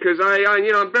working with? Because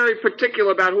I'm very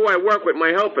particular about who I work with,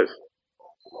 my helpers.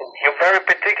 You're very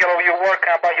particular who you work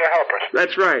about your helpers.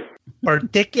 That's right.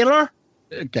 Particular?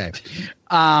 Okay.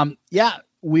 Yeah,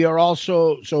 we are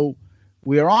also,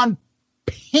 we are on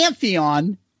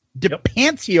Pantheon,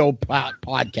 DePancio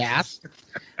podcast.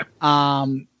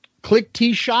 Click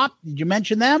Tea Shop. Did you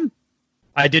mention them?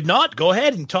 I did not. Go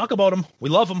ahead and talk about them. We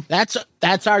love them.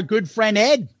 That's our good friend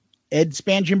Ed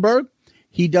Spangenberg.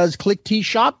 He does Click Tea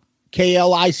Shop,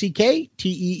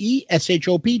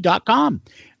 KlickTeeshop.com.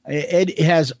 Ed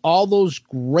has all those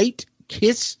great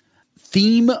Kiss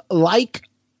theme-like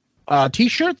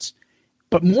T-shirts,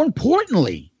 but more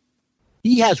importantly,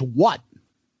 he has what?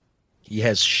 He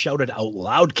has Shouted Out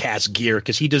Loudcast gear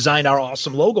because he designed our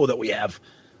awesome logo that we have.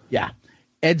 Yeah.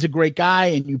 Ed's a great guy,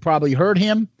 and you probably heard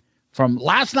him from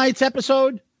last night's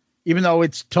episode, even though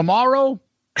it's tomorrow.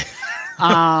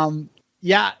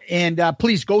 Yeah, and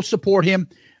please go support him.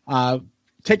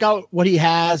 Check out what he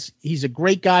has. He's a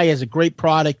great guy, has a great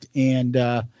product, and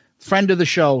friend of the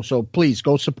show. So please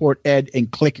go support Ed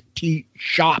and Click Tea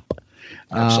Shop.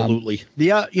 Absolutely.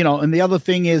 And the other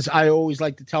thing is, I always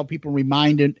like to tell people,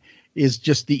 remind it is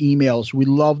just the emails. We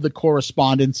love the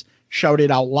correspondence.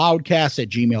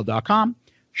 shoutitoutloudcast@gmail.com.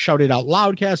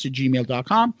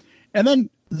 shoutitoutloudcast@gmail.com. And then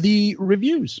the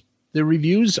reviews. The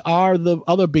reviews are the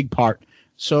other big part.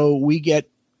 So we get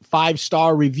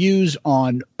 5-star reviews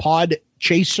on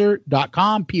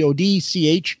podchaser.com,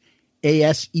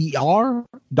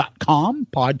 podchaser.com,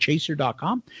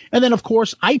 podchaser.com. And then, of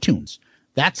course, iTunes.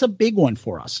 That's a big one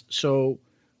for us. So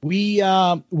we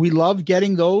love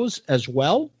getting those as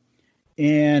well.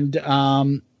 And,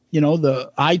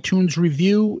 the iTunes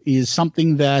review is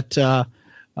something that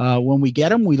when we get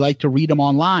them, we like to read them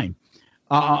online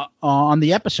on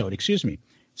the episode. Excuse me.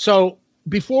 So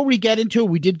before we get into it,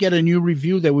 we did get a new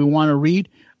review that we want to read.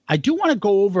 I do want to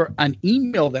go over an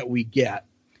email that we get.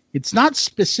 It's not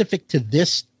specific to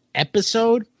this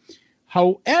episode.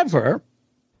 However,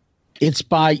 it's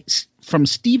from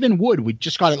Stephen Wood. We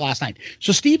just got it last night.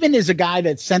 So Stephen is a guy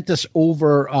that sent us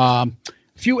over a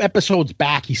few episodes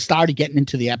back. He started getting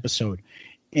into the episode,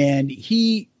 and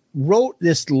he wrote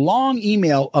this long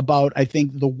email about, I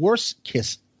think, the worst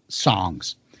Kiss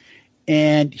songs.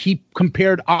 And he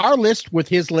compared our list with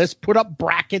his list, put up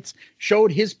brackets,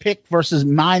 showed his pick versus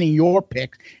mine and your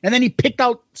pick. And then he picked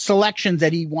out selections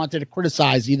that he wanted to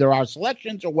criticize, either our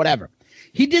selections or whatever.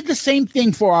 He did the same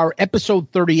thing for our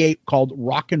episode 38 called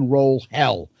Rock and Roll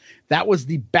Hell. That was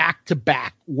the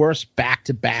worst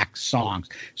back-to-back songs.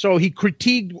 So he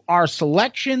critiqued our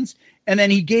selections, and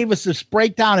then he gave us this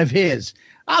breakdown of his.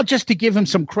 Just to give him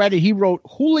some credit, he wrote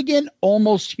Hooligan,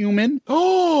 Almost Human.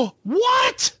 Oh,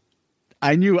 what?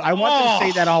 I knew. I wanted to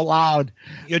say that out loud.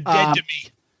 You're dead to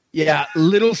me. Yeah,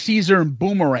 Little Caesar and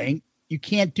Boomerang. You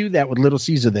can't do that with Little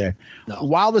Caesar there. No.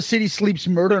 While the City Sleeps,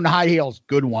 Murder in High Heels.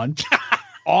 Good one.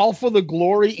 All for the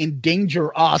Glory and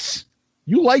Danger Us.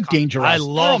 You like Danger Us. I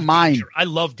love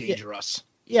Danger Us.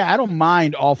 Yeah, I don't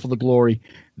mind All for the Glory.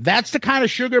 That's the kind of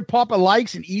sugar Papa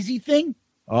likes, an easy thing.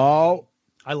 Oh,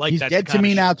 I like he's that. He's dead to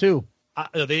me now, too.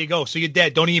 There you go. So you're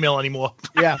dead. Don't email anymore.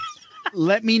 Yeah.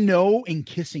 Let me know in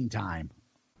Kissing Time.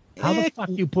 How the fuck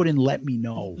do you put in Let Me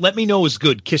Know? Let Me Know is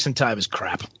good. Kissing Time is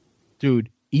crap. Dude,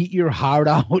 Eat Your Heart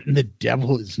Out and The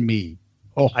Devil Is Me.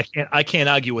 Oh, I can't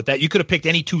argue with that. You could have picked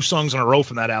any 2 songs in a row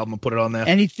from that album and put it on there.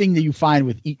 Anything that you find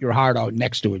with Eat Your Heart Out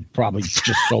next to it probably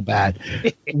just so bad.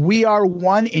 We Are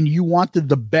One and You Wanted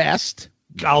the Best.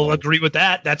 I'll agree with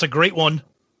that. That's a great one.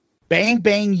 Bang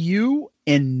Bang You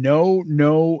and No,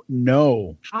 No,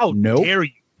 No. How dare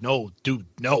you? No, dude,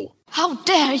 no. How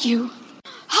dare you?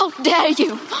 How dare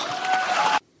you?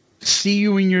 See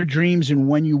You in Your Dreams and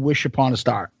When You Wish Upon a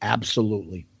Star.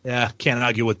 Absolutely. Yeah, can't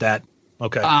argue with that.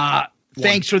 Okay.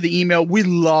 Thanks for the email. We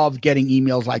love getting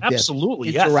emails like this. Absolutely.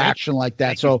 Interaction like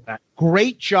that. So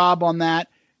great job on that.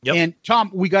 Yep. And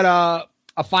Tom, we got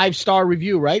a 5-star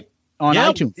review, right? On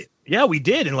iTunes. Yeah, we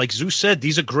did. And like Zeus said,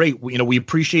 these are great. We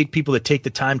appreciate people that take the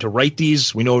time to write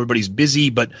these. We know everybody's busy,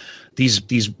 but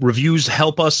these reviews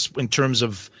help us in terms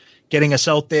of getting us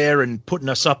out there and putting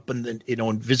us up and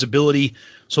in visibility.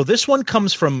 So this one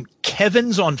comes from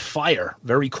Kevin's on Fire.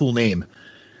 Very cool name.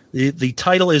 The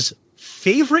title is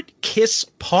Favorite Kiss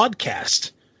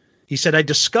Podcast. He said, I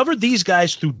discovered these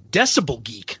guys through Decibel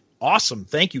Geek. Awesome.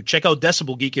 Thank you. Check out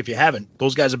Decibel Geek if you haven't.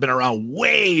 Those guys have been around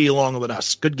way longer than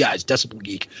us. Good guys, Decibel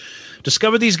Geek.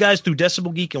 Discovered these guys through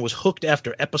Decibel Geek and was hooked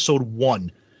after episode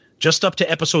 1. Just up to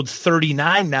episode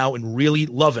 39 now and really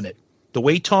loving it. The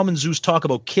way Tom and Zeus talk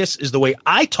about Kiss is the way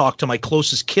I talk to my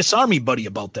closest Kiss Army buddy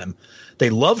about them. They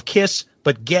love Kiss,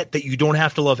 but get that you don't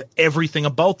have to love everything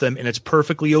about them, and it's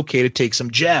perfectly okay to take some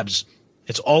jabs.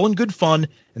 It's all in good fun,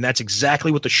 and that's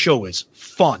exactly what the show is.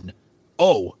 Fun.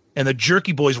 Oh, and the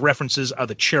Jerky Boys references are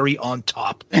the cherry on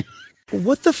top.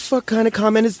 What the fuck kind of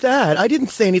comment is that? I didn't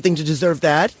say anything to deserve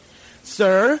that,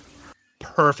 sir.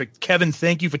 Perfect. Kevin,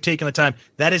 thank you for taking the time.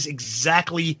 That is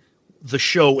exactly the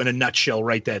show in a nutshell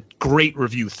right there. Great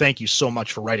review. Thank you so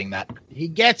much for writing that. He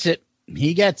gets it.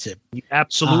 He gets it. He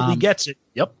absolutely gets it.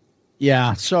 Yep.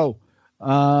 Yeah. So,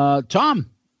 Tom,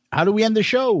 how do we end the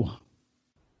show?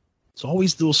 It's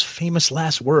always those famous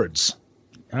last words.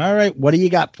 All right. What do you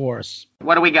got for us?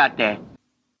 What do we got there?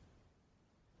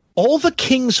 All the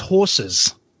king's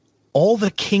horses, all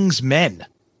the king's men.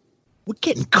 We're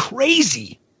getting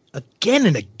crazy again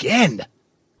and again.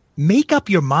 Make up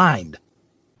your mind.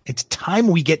 It's time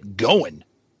we get going.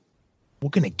 We're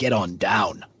going to get on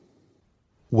down.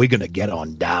 We're going to get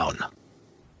on down.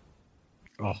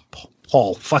 Oh,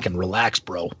 Paul, fucking relax,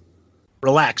 bro.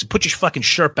 Relax. Put your fucking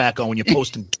shirt back on when you're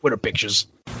posting Twitter pictures.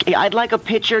 I'd like a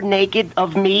picture naked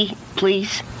of me,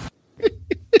 please.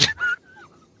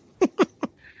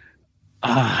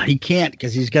 He can't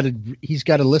because he's got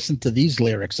to listen to these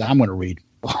lyrics I'm going to read.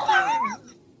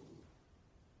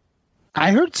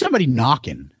 I heard somebody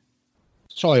knocking,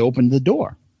 so I opened the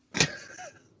door.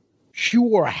 She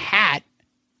wore a hat,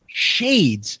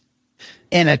 shades,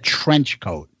 and a trench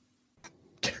coat.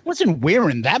 Wasn't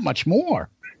wearing that much more.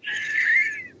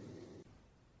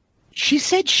 She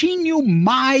said she knew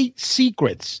my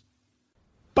secrets,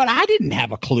 but I didn't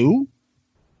have a clue.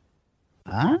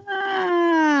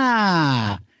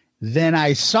 Then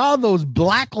I saw those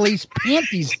black lace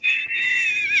panties,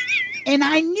 and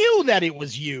I knew that it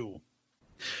was you.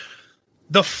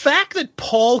 The fact that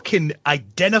Paul can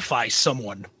identify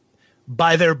someone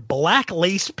by their black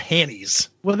lace panties.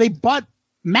 Well, they bought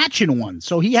matching ones,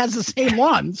 so he has the same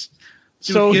ones.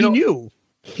 So he knew.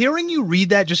 Hearing you read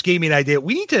that just gave me an idea.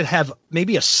 We need to have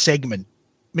maybe a segment.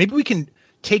 Maybe we can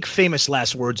take famous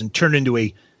last words and turn it into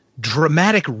a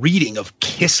dramatic reading of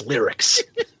Kiss lyrics.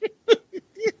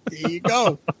 There you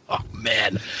go. Oh,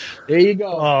 man. There you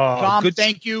go. Tom,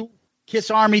 thank you.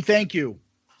 Kiss Army, thank you.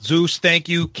 Zeus, thank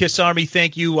you. Kiss Army,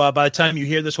 thank you. By the time you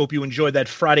hear this, hope you enjoyed that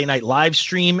Friday night live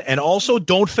stream. And also,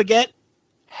 don't forget,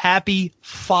 happy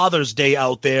Father's Day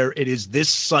out there. It is this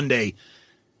Sunday.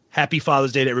 Happy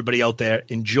Father's Day to everybody out there.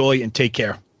 Enjoy and take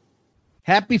care.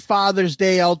 Happy Father's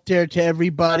Day out there to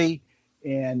everybody.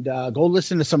 And go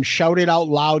listen to some Shout It Out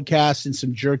Loudcast and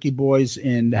some Jerky Boys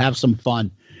and have some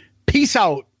fun. Peace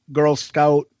out, Girl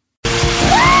Scout. We love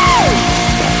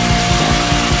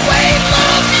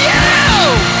you!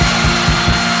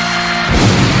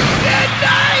 Good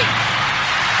night!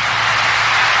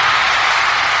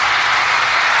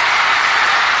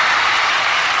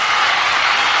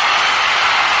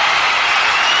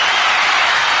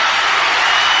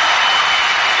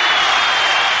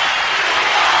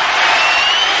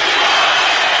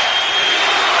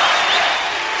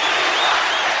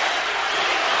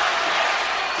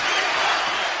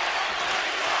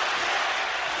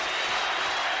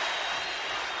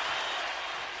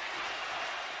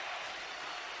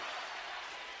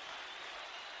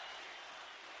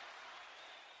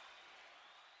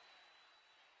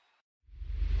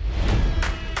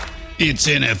 It's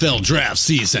NFL draft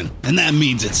season, and that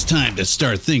means it's time to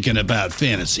start thinking about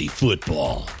fantasy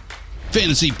football.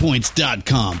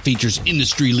 FantasyPoints.com features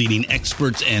industry-leading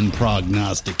experts and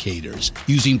prognosticators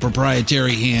using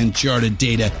proprietary hand-charted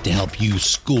data to help you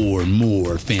score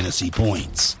more fantasy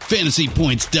points.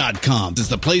 FantasyPoints.com is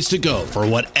the place to go for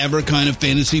whatever kind of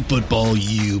fantasy football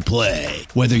you play.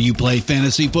 Whether you play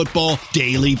fantasy football,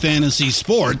 daily fantasy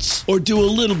sports, or do a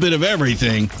little bit of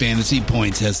everything, Fantasy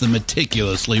Points has the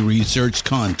meticulously researched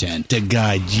content to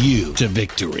guide you to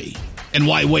victory. And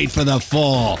why wait for the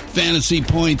fall? Fantasy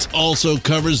Points also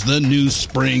covers the new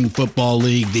spring football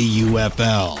league, the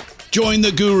UFL. Join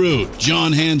the guru,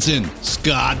 John Hansen,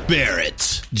 Scott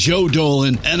Barrett, Joe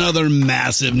Dolan, and other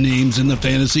massive names in the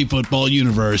fantasy football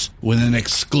universe with an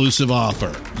exclusive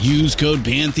offer. Use code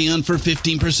Pantheon for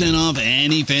 15% off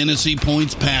any Fantasy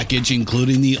Points package,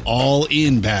 including the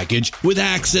all-in package, with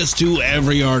access to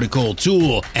every article,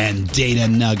 tool, and data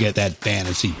nugget that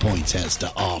Fantasy Points has to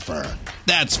offer.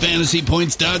 That's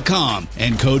FantasyPoints.com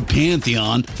and code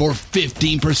Pantheon for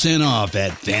 15% off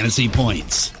at Fantasy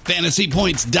Points.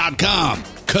 FantasyPoints.com,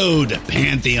 code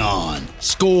Pantheon.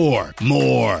 Score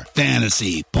more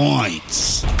fantasy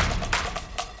points.